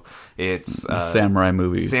know? It's samurai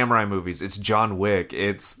movies. It's John Wick.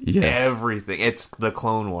 It's everything. It's the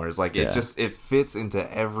Clone Wars. Like it fits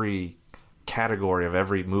into every category of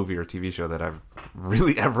every movie or TV show that I've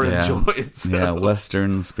really ever enjoyed. So. Yeah,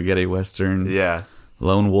 Western, spaghetti Western. Yeah,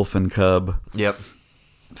 Lone Wolf and Cub. Yep.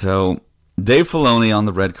 So. Dave Filoni on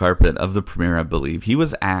the red carpet of the premiere, I believe, he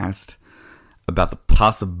was asked about the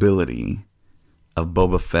possibility of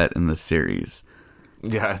Boba Fett in the series.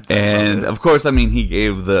 Yeah. And, of course, I mean, he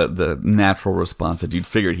gave the natural response that you'd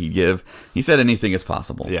figured he'd give. He said anything is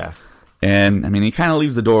possible. Yeah. And, I mean, he kind of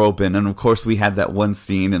leaves the door open. And, of course, we had that one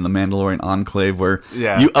scene in the Mandalorian Enclave where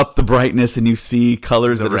you up the brightness and you see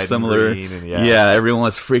colors that are similar. And everyone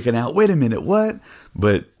was freaking out. Wait a minute, what?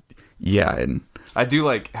 But, yeah, and... I do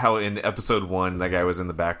like how in episode 1 that guy was in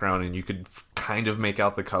the background and you could kind of make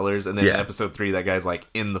out the colors, and then in episode 3 that guy's like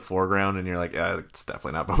in the foreground and you're like, it's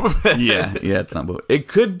definitely not Boba Fett. Yeah, it's not Boba. It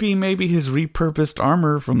could be maybe his repurposed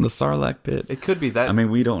armor from the Sarlacc pit. It could be that. I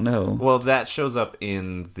mean, we don't know. Well, that shows up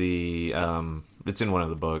in the it's in one of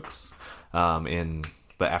the books, in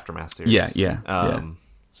the Aftermath series.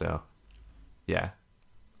 So, yeah.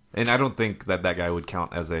 And I don't think that guy would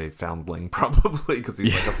count as a foundling, probably, because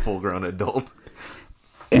he's like a full-grown adult.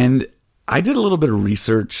 And I did a little bit of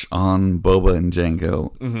research on Boba and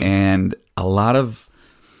Jango, and a lot of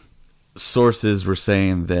sources were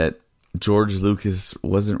saying that George Lucas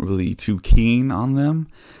wasn't really too keen on them.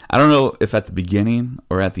 I don't know if at the beginning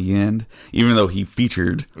or at the end, even though he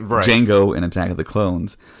featured Jango in Attack of the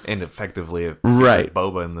Clones. And effectively featured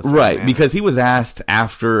Boba in the same manner. Because he was asked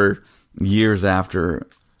years after...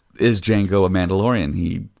 Is Jango a Mandalorian?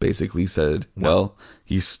 He basically said, well,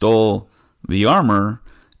 he stole the armor,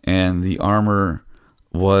 and the armor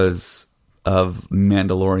was of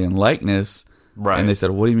Mandalorian likeness. Right. And they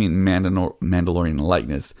said, what do you mean Mandalorian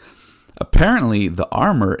likeness? apparently the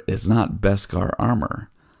armor is not Beskar armor.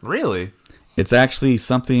 Really? It's actually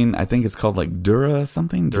something, I think it's called like Dura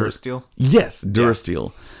something? Durasteel? Yes,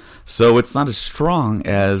 Durasteel. Yeah. So it's not as strong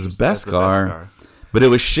as Beskar, but it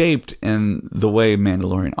was shaped in the way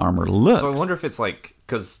Mandalorian armor looks. So I wonder if it's like,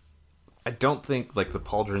 because I don't think like the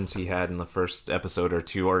pauldrons he had in the first episode or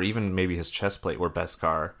two, or even maybe his chest plate were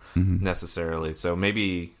Beskar necessarily. So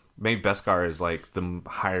maybe Beskar is like the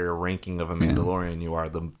higher ranking of a Mandalorian you are,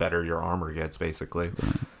 the better your armor gets, basically.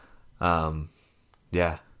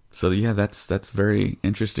 Yeah. So yeah, that's very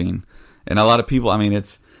interesting. And a lot of people, I mean,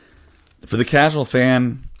 it's for the casual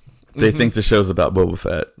fan, they think the show's about Boba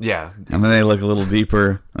Fett. Yeah. And then they look a little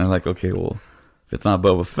deeper and they're like, okay, well, if it's not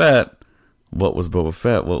Boba Fett, what was Boba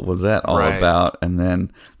Fett? What was that all about? And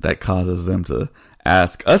then that causes them to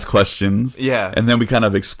ask us questions. Yeah. And then we kind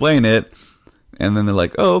of explain it. And then they're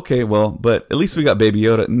like, oh, okay, well, but at least we got Baby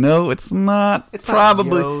Yoda. No, it's not. It's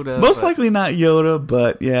probably not Yoda, most likely not Yoda,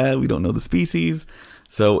 but yeah, we don't know the species.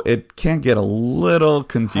 So it can get a little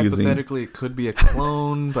confusing. Hypothetically, it could be a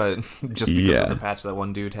clone, but just because of the patch that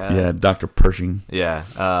one dude had. Yeah, Dr. Pershing. Yeah.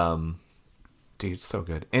 Dude, it's so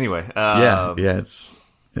good. Anyway. Yeah,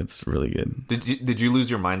 it's really good. Did you lose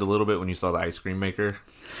your mind a little bit when you saw the ice cream maker?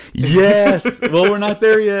 Yes. Well, we're not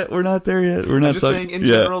there yet. We're not just saying, in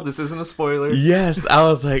general, this isn't a spoiler. Yes. I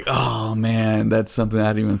was like, oh, man, that's something I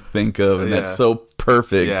didn't even think of. And that's so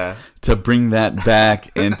perfect to bring that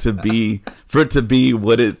back and for it to be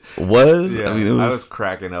what it was. Yeah. I mean, I was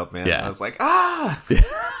cracking up, man. Yeah. I was like,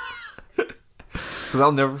 Because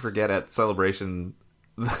I'll never forget at Celebration,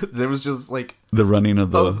 there was just like the running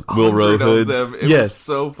of the Wilro hoods. It was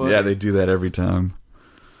so funny. Yeah, they do that every time.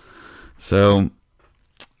 So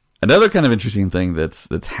another kind of interesting thing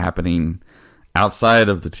that's happening outside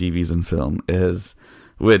of the TVs and film is,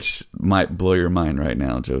 which might blow your mind right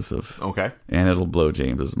now, Joseph. Okay. And it'll blow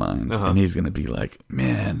James's mind. And he's going to be like,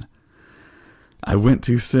 man, I went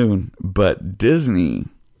too soon. But Disney,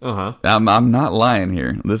 I'm not lying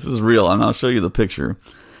here. This is real. And I'll show you the picture.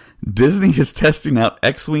 Disney is testing out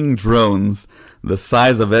X-Wing drones the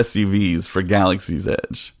size of SUVs for Galaxy's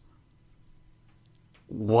Edge.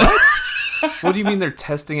 What? What do you mean they're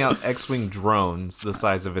testing out X-Wing drones the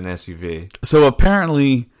size of an SUV? So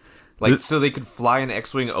apparently, so they could fly an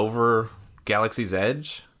X-Wing over Galaxy's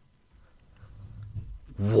Edge?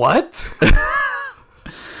 What?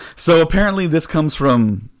 So apparently this comes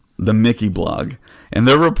from the Mickey blog, and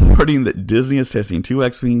they're reporting that Disney is testing 2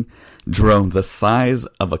 X-Wing drones the size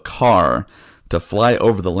of a car to fly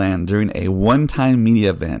over the land during a one-time media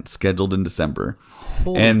event scheduled in December.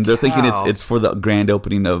 And they're thinking it's for the grand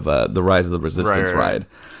opening of the Rise of the Resistance ride.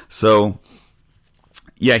 So,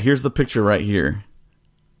 yeah, here's the picture right here.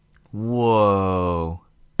 Whoa.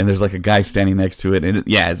 And there's like a guy standing next to it. And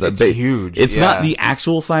it's huge. It's not the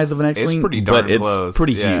actual size of an X-Wing, it's pretty darn but close. It's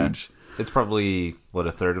pretty huge. It's probably,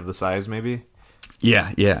 a third of the size, maybe?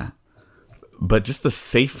 Yeah. But just the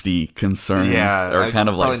safety concerns are kind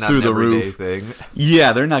of like not through the roof. Thing.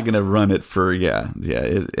 Yeah, they're not going to run it for,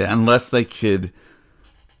 unless they could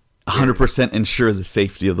 100% ensure the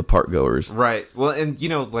safety of the park goers. Right. Well, and,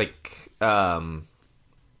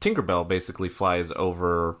 Tinkerbell basically flies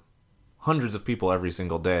over hundreds of people every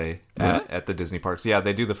single day at the Disney parks. Yeah,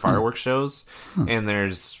 they do the fireworks shows, and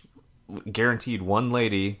there's guaranteed one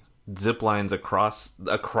lady zip lines across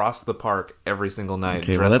the park every single night.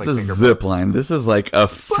 Okay, well, that's like a zip line. This is like a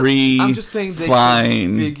free I'm just saying they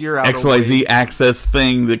flying figure out XYZ access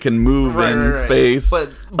thing that can move in space,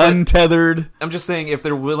 but untethered. I'm just saying, if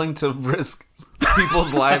they're willing to risk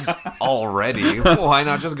people's lives already, why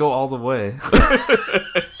not just go all the way?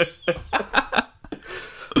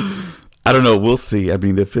 I don't know. We'll see. I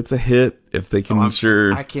mean, if it's a hit, if they can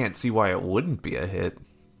ensure... I can't see why it wouldn't be a hit.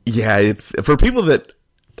 Yeah, it's for people that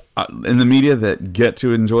in the media that get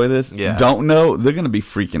to enjoy this, don't know, they're going to be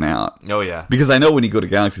freaking out. Oh, yeah. Because I know when you go to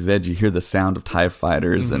Galaxy's Edge, you hear the sound of TIE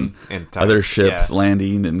fighters and other ships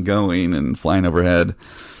landing and going and flying overhead.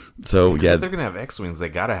 So, if they're going to have X-Wings, they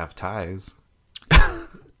got to have ties.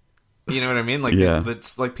 You know what I mean? Like,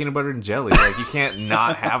 it's like peanut butter and jelly. Like, you can't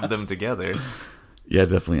not have them together. Yeah,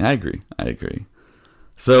 definitely. I agree.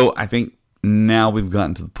 So, I think now we've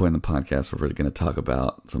gotten to the point in the podcast where we're going to talk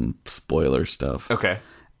about some spoiler stuff. Okay.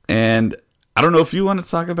 And I don't know if you want to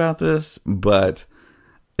talk about this, but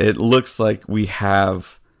it looks like we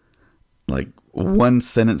have like one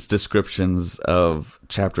sentence descriptions of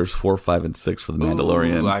chapters 4, 5, and 6 for The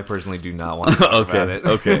Mandalorian. Ooh, I personally do not want to talk about it.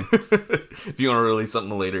 Okay. If you want to release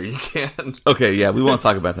something later, you can. Okay, yeah, we won't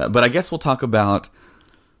talk about that. But I guess we'll talk about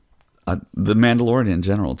The Mandalorian in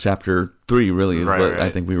general. Chapter 3 really is what I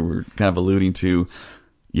think we were kind of alluding to.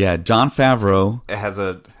 Yeah, Jon Favreau has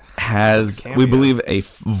has, we believe, a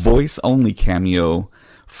voice-only cameo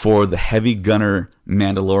for the heavy gunner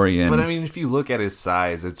Mandalorian. But I mean, if you look at his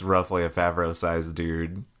size, it's roughly a Favreau-sized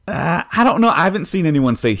dude. I don't know. I haven't seen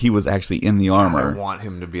anyone say he was actually in the armor. I want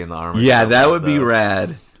him to be in the armor. Yeah, that would be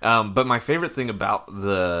rad. But my favorite thing about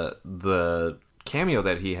the cameo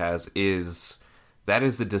that he has is that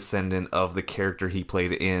is the descendant of the character he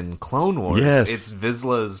played in Clone Wars. Yes. It's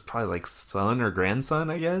Vizsla's probably like son or grandson,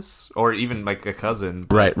 I guess, or even like a cousin.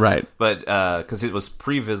 Right. But because it was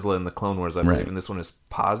pre-Vizsla in the Clone Wars, I believe, and this one is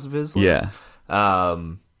pos Vizsla. Yeah.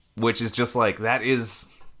 Which is just like, that is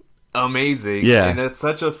amazing. Yeah. And it's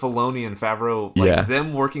such a Filoni and Favreau, like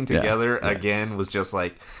them working together again was just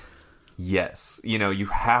like, yes, you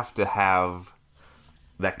have to have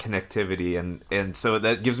that connectivity, and so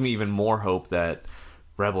that gives me even more hope that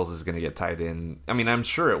Rebels is going to get tied in. I mean, I'm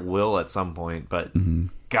sure it will at some point, but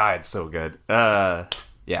God, it's so good.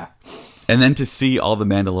 Yeah. And then to see all the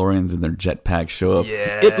Mandalorians in their jetpacks show up,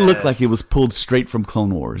 it looked like it was pulled straight from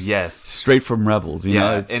Clone Wars. Yes. Straight from Rebels. You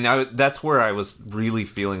know, and that's where I was really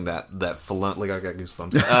feeling that Filoni, like I got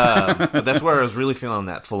goosebumps. But that's where I was really feeling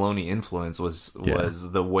that Filoni influence was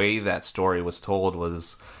the way that story was told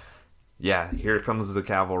was, here comes the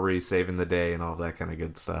cavalry saving the day and all that kind of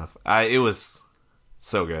good stuff. It was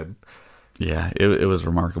so good. Yeah, it was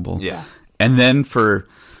remarkable. Yeah. And then for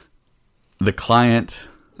the client,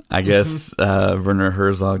 I guess, Werner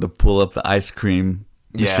Herzog to pull up the ice cream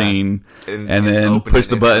machine and then push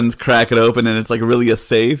the buttons, crack it open, and it's like really a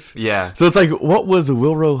safe. Yeah. So it's like, what was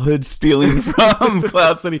Wilro Hood stealing from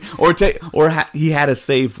Cloud City? He had a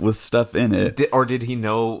safe with stuff in it. Did he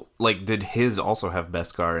know, like, did his also have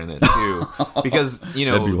Beskar in it too? Because,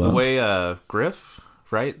 the way Griff,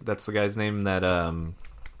 right? That's the guy's name that,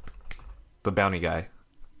 the bounty guy.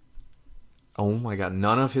 Oh my God.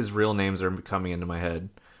 None of his real names are coming into my head.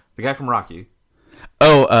 The guy from Rocky.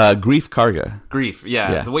 Oh, Greef Karga. Greef,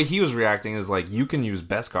 yeah. The way he was reacting is like, you can use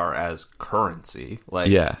Beskar as currency.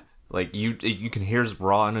 Like, like you can, here's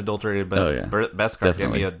raw unadulterated Beskar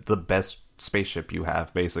can be the best spaceship you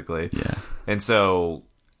have, basically. Yeah. And so,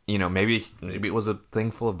 maybe it was a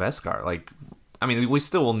thing full of Beskar. Like, I mean, we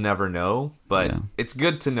still will never know, but it's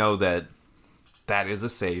good to know that is a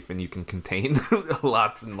safe and you can contain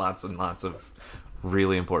lots and lots and lots of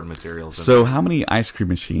really important materials. So how many ice cream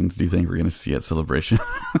machines do you think we're going to see at Celebration?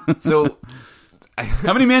 So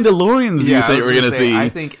how many Mandalorians do you think we're going to see? I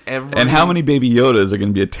think and how many Baby Yodas are going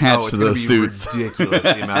to be attached to those suits? It's ridiculous,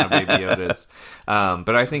 the amount of Baby Yodas.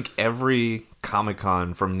 But I think every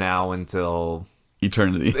Comic-Con from now until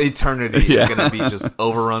eternity is going to be just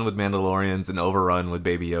overrun with Mandalorians and overrun with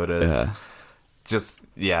Baby Yodas.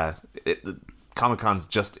 Comic-Cons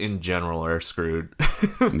just in general are screwed.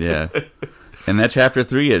 Yeah. And that chapter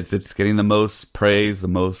 3, it's getting the most praise, the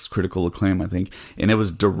most critical acclaim, I think. And it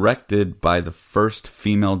was directed by the first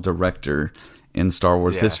female director in Star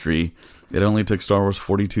Wars history. It only took Star Wars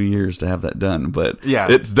 42 years to have that done, but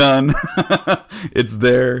it's done. It's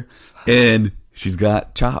there. And she's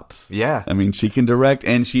got chops. Yeah. I mean, she can direct,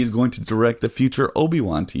 and she's going to direct the future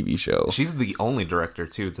Obi-Wan TV show. She's the only director,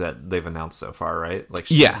 too, that they've announced so far, right? Like,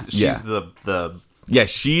 she's the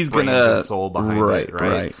she's brains gonna and soul behind it,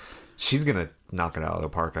 right? She's gonna knock it out of the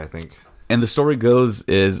park, I think. And the story goes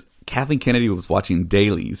is Kathleen Kennedy was watching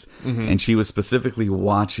dailies, and she was specifically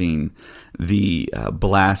watching the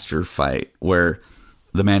blaster fight where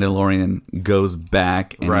the Mandalorian goes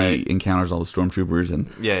back and he encounters all the stormtroopers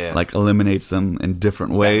and like eliminates them in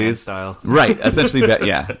different ways. Batman style. Right, essentially,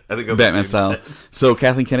 I think Batman style. Said. So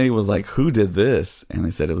Kathleen Kennedy was like, "Who did this?" And they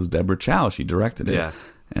said it was Deborah Chow. She directed it. Yeah.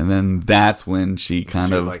 And then that's when she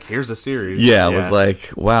was like, here's a series. Yeah, it was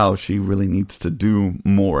like, wow, she really needs to do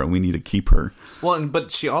more, and we need to keep her. Well,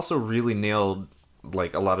 but she also really nailed,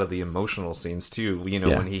 like, a lot of the emotional scenes, too.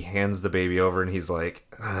 When he hands the baby over and he's like,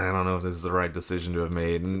 I don't know if this is the right decision to have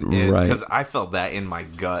made. Because I felt that in my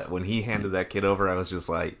gut. When he handed that kid over, I was just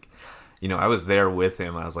like, I was there with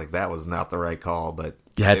him. I was like, that was not the right call, but...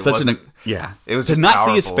 Yeah, it's such it was to just not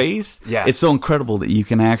powerful. See his face, yeah. It's so incredible that you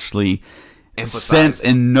can actually... sense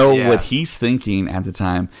and know what he's thinking at the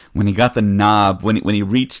time. When he got the knob, when he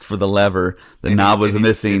reached for the lever, the knob was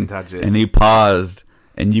missing, and he paused,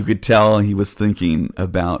 and you could tell he was thinking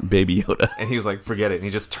about Baby Yoda. And he was like, forget it. And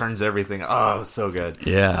he just turns everything. Oh, so good.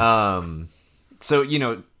 Yeah.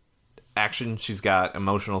 So, action she's got,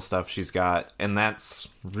 emotional stuff she's got, and that's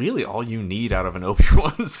really all you need out of an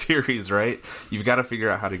Obi-Wan series, right? You've got to figure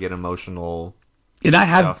out how to get emotional. And I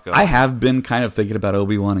have been kind of thinking about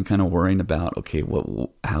Obi-Wan and kind of worrying about, okay,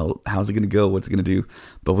 how's it going to go? What's it going to do?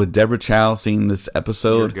 But with Deborah Chow seeing this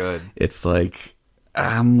episode, You're good. It's like,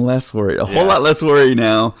 I'm less worried. A whole lot less worried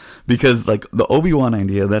now because, like, the Obi-Wan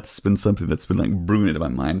idea, that's been something that's been, like, brewing into my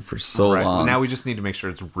mind for so long. Now we just need to make sure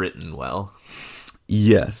it's written well.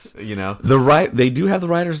 Yes. You know? They do have the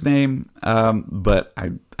writer's name, but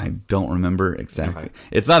I don't remember exactly. Okay.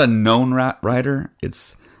 It's not a known writer. I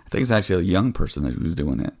think it's actually a young person who's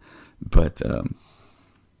doing it. But,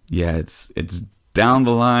 yeah, it's down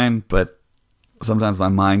the line, but sometimes my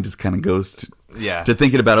mind just kind of goes to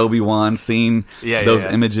thinking about Obi-Wan, seeing those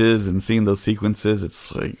images and seeing those sequences.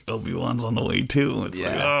 It's like, Obi-Wan's on the way too. It's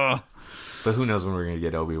like, oh. But who knows when we're going to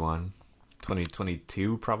get Obi-Wan?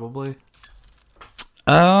 2022 probably?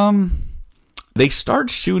 They start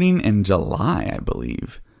shooting in July, I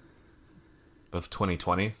believe. Of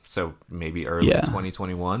 2020, so maybe early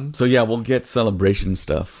 2021. So yeah, we'll get celebration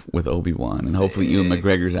stuff with Obi-Wan, and hopefully Ewan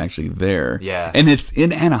McGregor's actually there. Yeah, and it's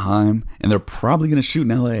in Anaheim, and they're probably going to shoot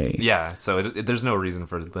in L.A. Yeah, so there's no reason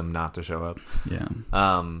for them not to show up. Yeah.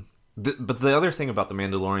 But the other thing about The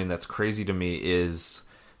Mandalorian that's crazy to me is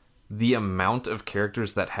the amount of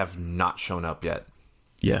characters that have not shown up yet.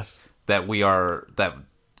 Yes. That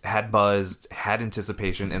had buzz, had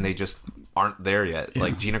anticipation, and they just aren't there yet. Yeah.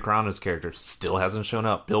 Like Gina Carano's character still hasn't shown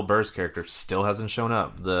up. Bill Burr's character still hasn't shown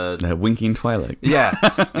up. That winking Twi'lek. Yeah,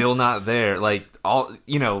 still not there. Like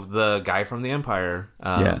the guy from the Empire,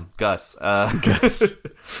 Gus. Gus.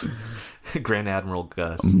 Grand Admiral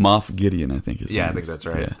Gus. Moff Gideon, I think his name I think that's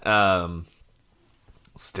right. Yeah.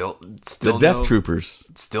 Still the Death Troopers.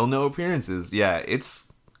 Still no appearances. Yeah, it's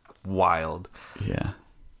wild. Yeah.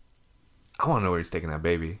 I want to know where he's taking that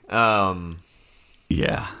baby.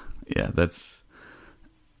 Yeah, that's...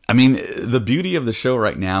 I mean, the beauty of the show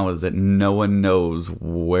right now is that no one knows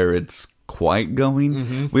where it's quite going.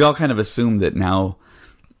 Mm-hmm. We all kind of assume that now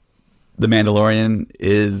the Mandalorian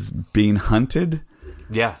is being hunted.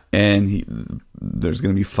 Yeah. And there's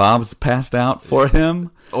going to be fobs passed out for him.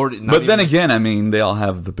 But then again, I mean, they all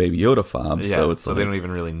have the Baby Yoda fob. Yeah, so they don't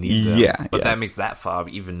even really need them. Yeah. But that makes that fob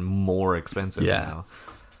even more expensive now.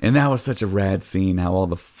 And that was such a rad scene, how all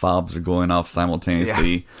the fobs are going off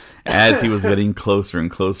simultaneously as he was getting closer and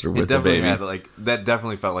closer with the baby. That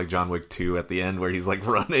definitely felt like John Wick 2 at the end, where he's like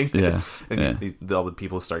running. Yeah. and all the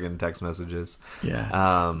people start getting text messages.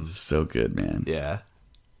 Yeah. So good, man. Yeah.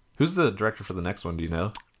 Who's the director for the next one? Do you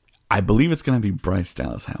know? I believe it's going to be Bryce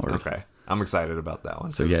Dallas Howard. Okay. I'm excited about that one.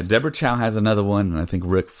 So yeah, Deborah Chow has another one, and I think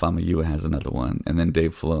Rick Famuyiwa has another one. And then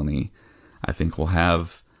Dave Filoni, I think, will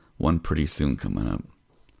have one pretty soon coming up.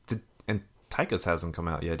 Tychus hasn't come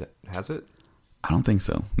out yet, has it? I don't think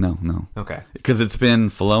so. No. Okay. Because it's been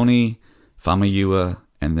Filoni, Famuyiwa,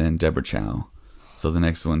 and then Deborah Chow. So the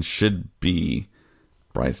next one should be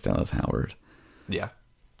Bryce Dallas Howard. Yeah.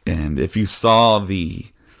 And if you saw the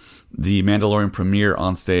Mandalorian premiere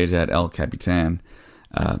on stage at El Capitan,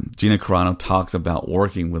 Gina Carano talks about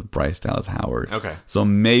working with Bryce Dallas Howard. Okay. So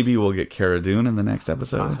maybe we'll get Cara Dune in the next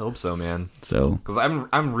episode. I hope so, man. So, because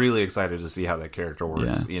I'm really excited to see how that character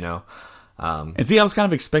works. You know. And see, I was kind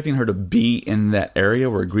of expecting her to be in that area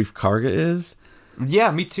where Greef Karga is. Yeah,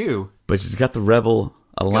 me too. But she's got the Rebel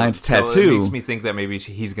Alliance tattoo. So it makes me think that maybe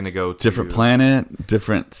he's going to go to... different planet,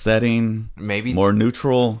 different setting. Maybe... more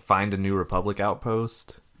neutral. Find a New Republic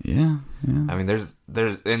outpost. Yeah. I mean, there's...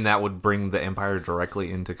 And that would bring the Empire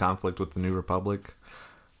directly into conflict with the New Republic.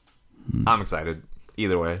 I'm excited.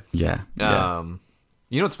 Either way. Yeah. You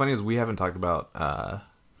know what's funny is we haven't talked about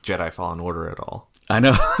Jedi Fallen Order at all. I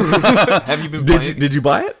know. Have you been playing? Did you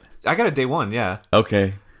buy it? I got it day one, yeah.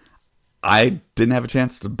 Okay. I didn't have a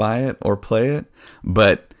chance to buy it or play it,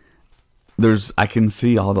 but I can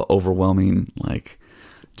see all the overwhelming, like,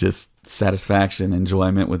 just satisfaction,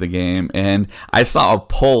 enjoyment with the game. And I saw a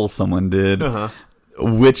poll someone did,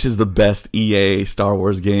 which is the best EA Star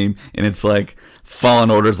Wars game, and it's like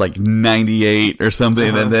Fallen Order's like 98 or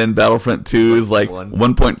something, and then Battlefront 2 is like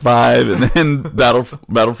 1.5, and then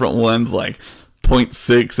Battlefront 1's like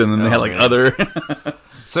 0.6, and then they had like other.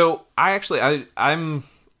 So I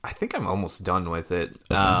think I'm almost done with it.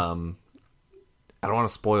 Okay. I don't want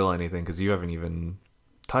to spoil anything because you haven't even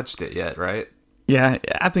touched it yet, right? Yeah,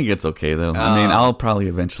 I think it's okay though. I mean, I'll probably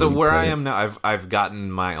eventually. So where I am now, I've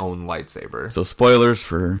gotten my own lightsaber. So spoilers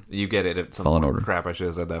for you get it at some Fallen Order. Crap, I should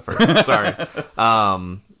have said that first. Sorry.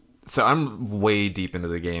 So I'm way deep into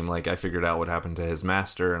the game. Like, I figured out what happened to his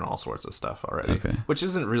master and all sorts of stuff already. Okay. Which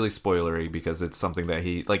isn't really spoilery because it's something that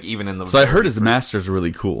he, like, even in the... So I heard his master's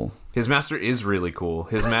really cool. His master is really cool.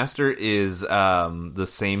 His master is the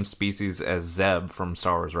same species as Zeb from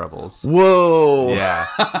Star Wars Rebels. Whoa! Yeah.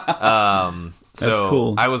 That's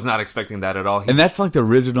cool. I was not expecting that at all. And that's like the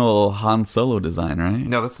original Han Solo design, right?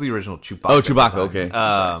 No, that's the original Chewbacca. Oh, Chewbacca,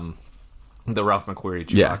 design. okay. The Ralph McQuarrie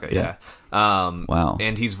Chewbacca, yeah. Wow.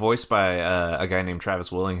 And he's voiced by a guy named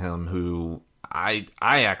Travis Willingham, who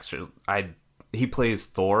he plays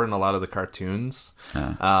Thor in a lot of the cartoons.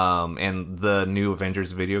 And the new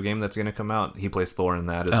Avengers video game that's going to come out, he plays Thor in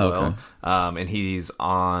that as well. Okay. And he's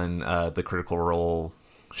on the Critical Role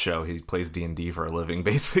show. He plays D&D for a living,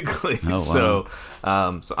 basically. Oh,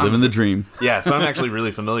 wow. So living the dream. Yeah, so I'm actually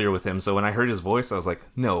really familiar with him. So when I heard his voice, I was like,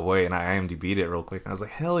 no way. And I IMDb'd it real quick. And I was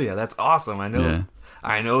like, hell yeah, that's awesome.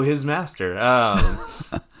 I know his master.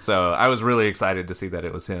 So I was really excited to see that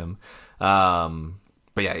it was him.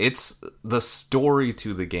 But yeah, it's the story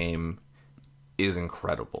to the game is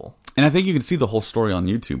incredible. And I think you can see the whole story on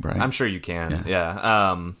YouTube, right? I'm sure you can.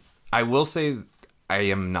 Yeah. I will say I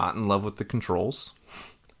am not in love with the controls.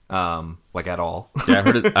 Like at all. Yeah,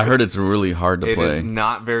 I heard it's really hard to play. It is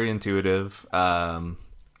not very intuitive. I'm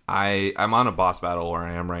on a boss battle where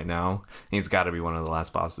I am right now. He's got to be one of the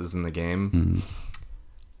last bosses in the game. Mm-hmm.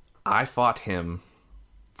 I fought him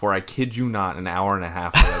for, I kid you not, an hour and a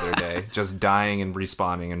half the other day, just dying and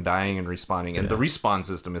respawning and dying and respawning. And the respawn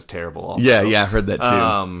system is terrible also. Yeah, I heard that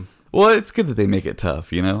too. Well, it's good that they make it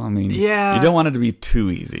tough, you know? I mean, you don't want it to be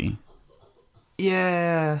too easy.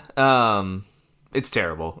 Yeah. It's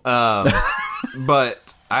terrible.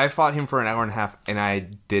 But I fought him for an hour and a half, and I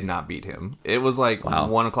did not beat him. It was like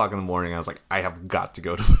 1 o'clock in the morning. I was like, I have got to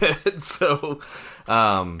go to bed. So,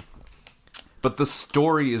 but the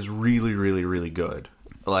story is really, really, really good.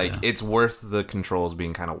 Like, it's worth the controls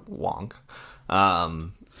being kind of wonk.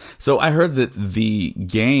 So I heard that the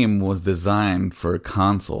game was designed for a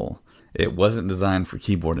console. It wasn't designed for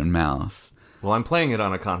keyboard and mouse. Well, I'm playing it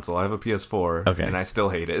on a console. I have a PS4, and I still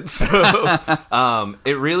hate it. So,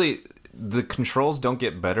 it really, the controls don't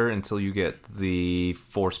get better until you get the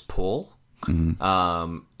force pull.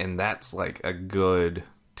 Mm-hmm. And that's like a good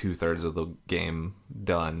 2/3 of the game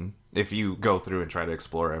done if you go through and try to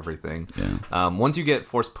explore everything. Yeah. Once you get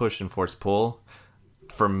force push and force pull,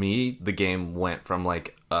 for me, the game went from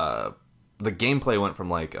like the gameplay went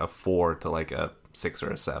from like a 4 to like a 6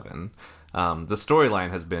 or a 7. The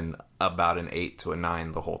storyline has been about an 8 to a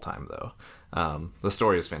 9 the whole time, though. The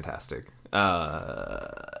story is fantastic.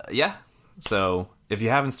 Yeah. So if you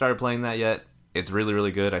haven't started playing that yet, it's really,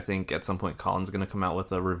 really good. I think at some point Colin's going to come out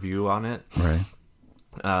with a review on it. Right.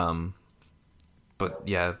 But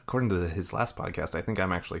yeah, according to his last podcast, I think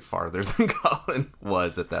I'm actually farther than Colin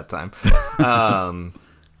was at that time.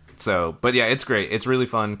 But yeah, it's great. It's really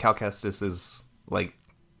fun. Cal Kestis is like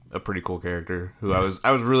a pretty cool character who I was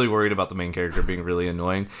really worried about the main character being really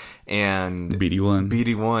annoying, and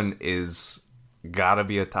BD1 is gotta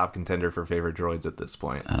be a top contender for favorite droids at this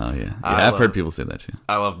point. Oh yeah, I've heard people say that too.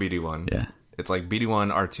 I love BD1. Yeah, it's like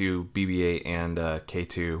BD1, R2, BB-8, and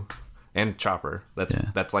K2, and Chopper.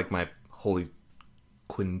 That's like my holy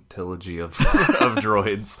quintilogy of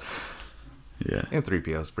droids. Yeah, and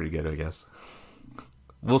 3PO is pretty good, I guess.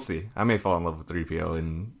 We'll see. I may fall in love with 3PO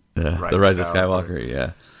in the Rise of Skywalker.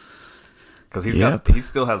 Yeah. Because he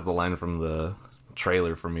still has the line from the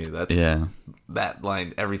trailer for me. That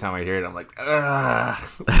line, every time I hear it, I'm like, ugh,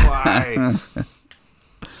 why?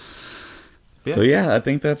 So yeah, I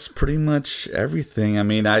think that's pretty much everything. I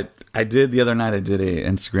mean, I did the other night, I did a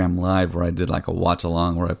Instagram live where I did like a watch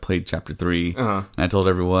along where I played chapter 3. And I told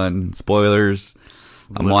everyone, spoilers,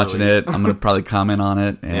 I'm watching it. I'm going to probably comment on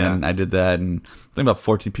it. And I did that, and I think about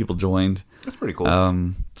 14 people joined. That's pretty cool.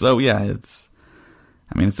 So yeah, it's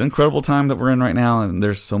an incredible time that we're in right now, and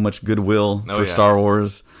there's so much goodwill for Star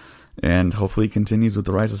Wars, and hopefully it continues with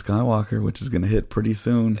The Rise of Skywalker, which is going to hit pretty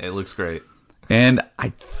soon. It looks great. And I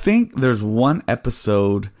think there's one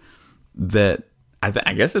episode that, I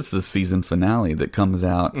guess it's the season finale that comes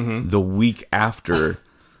out the week after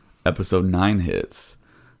episode 9 hits.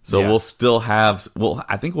 So we'll still have,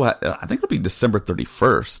 I think it'll be December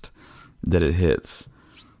 31st that it hits.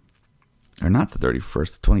 Or not the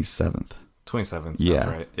 31st, the 27th. 27th, sounds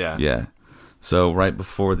right. Yeah. Yeah. So right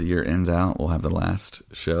before the year ends out, we'll have the last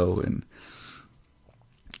show, and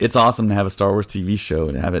it's awesome to have a Star Wars TV show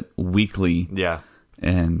and have it weekly. Yeah.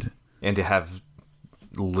 And to have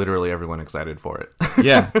literally everyone excited for it.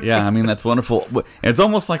 Yeah. I mean, that's wonderful. It's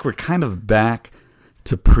almost like we're kind of back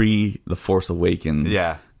to pre The Force Awakens.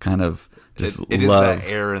 Yeah. Kind of just it love. Is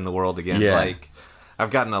that air in the world again. Yeah. Like, I've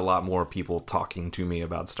gotten a lot more people talking to me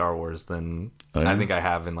about Star Wars than I think I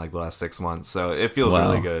have in like the last 6 months. So it feels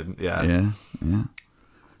really good. Yeah. Yeah.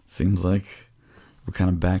 Seems like we're kind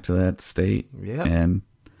of back to that state. Yeah. And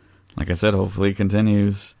like I said, hopefully it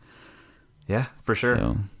continues. Yeah, for sure.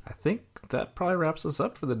 So, I think that probably wraps us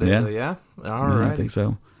up for the day. Yeah. All right. I think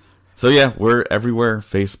so. So yeah, we're everywhere: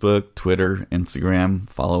 Facebook, Twitter, Instagram.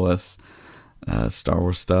 Follow us. Star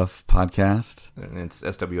Wars Stuff podcast. And it's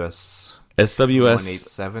SWS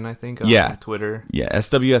 187, I think, on Twitter. Yeah,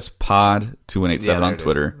 SWS Pod 2187 on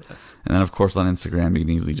Twitter. And then, of course, on Instagram, you can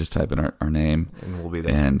easily just type in our name. And we'll be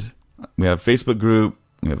there. And we have a Facebook group,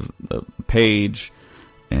 we have a page,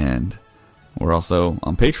 and we're also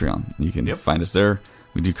on Patreon. You can find us there.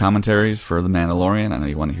 We do commentaries for The Mandalorian. I know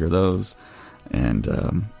you want to hear those. And,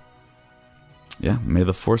 may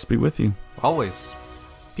the Force be with you. Always.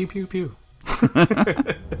 Pew, pew, pew.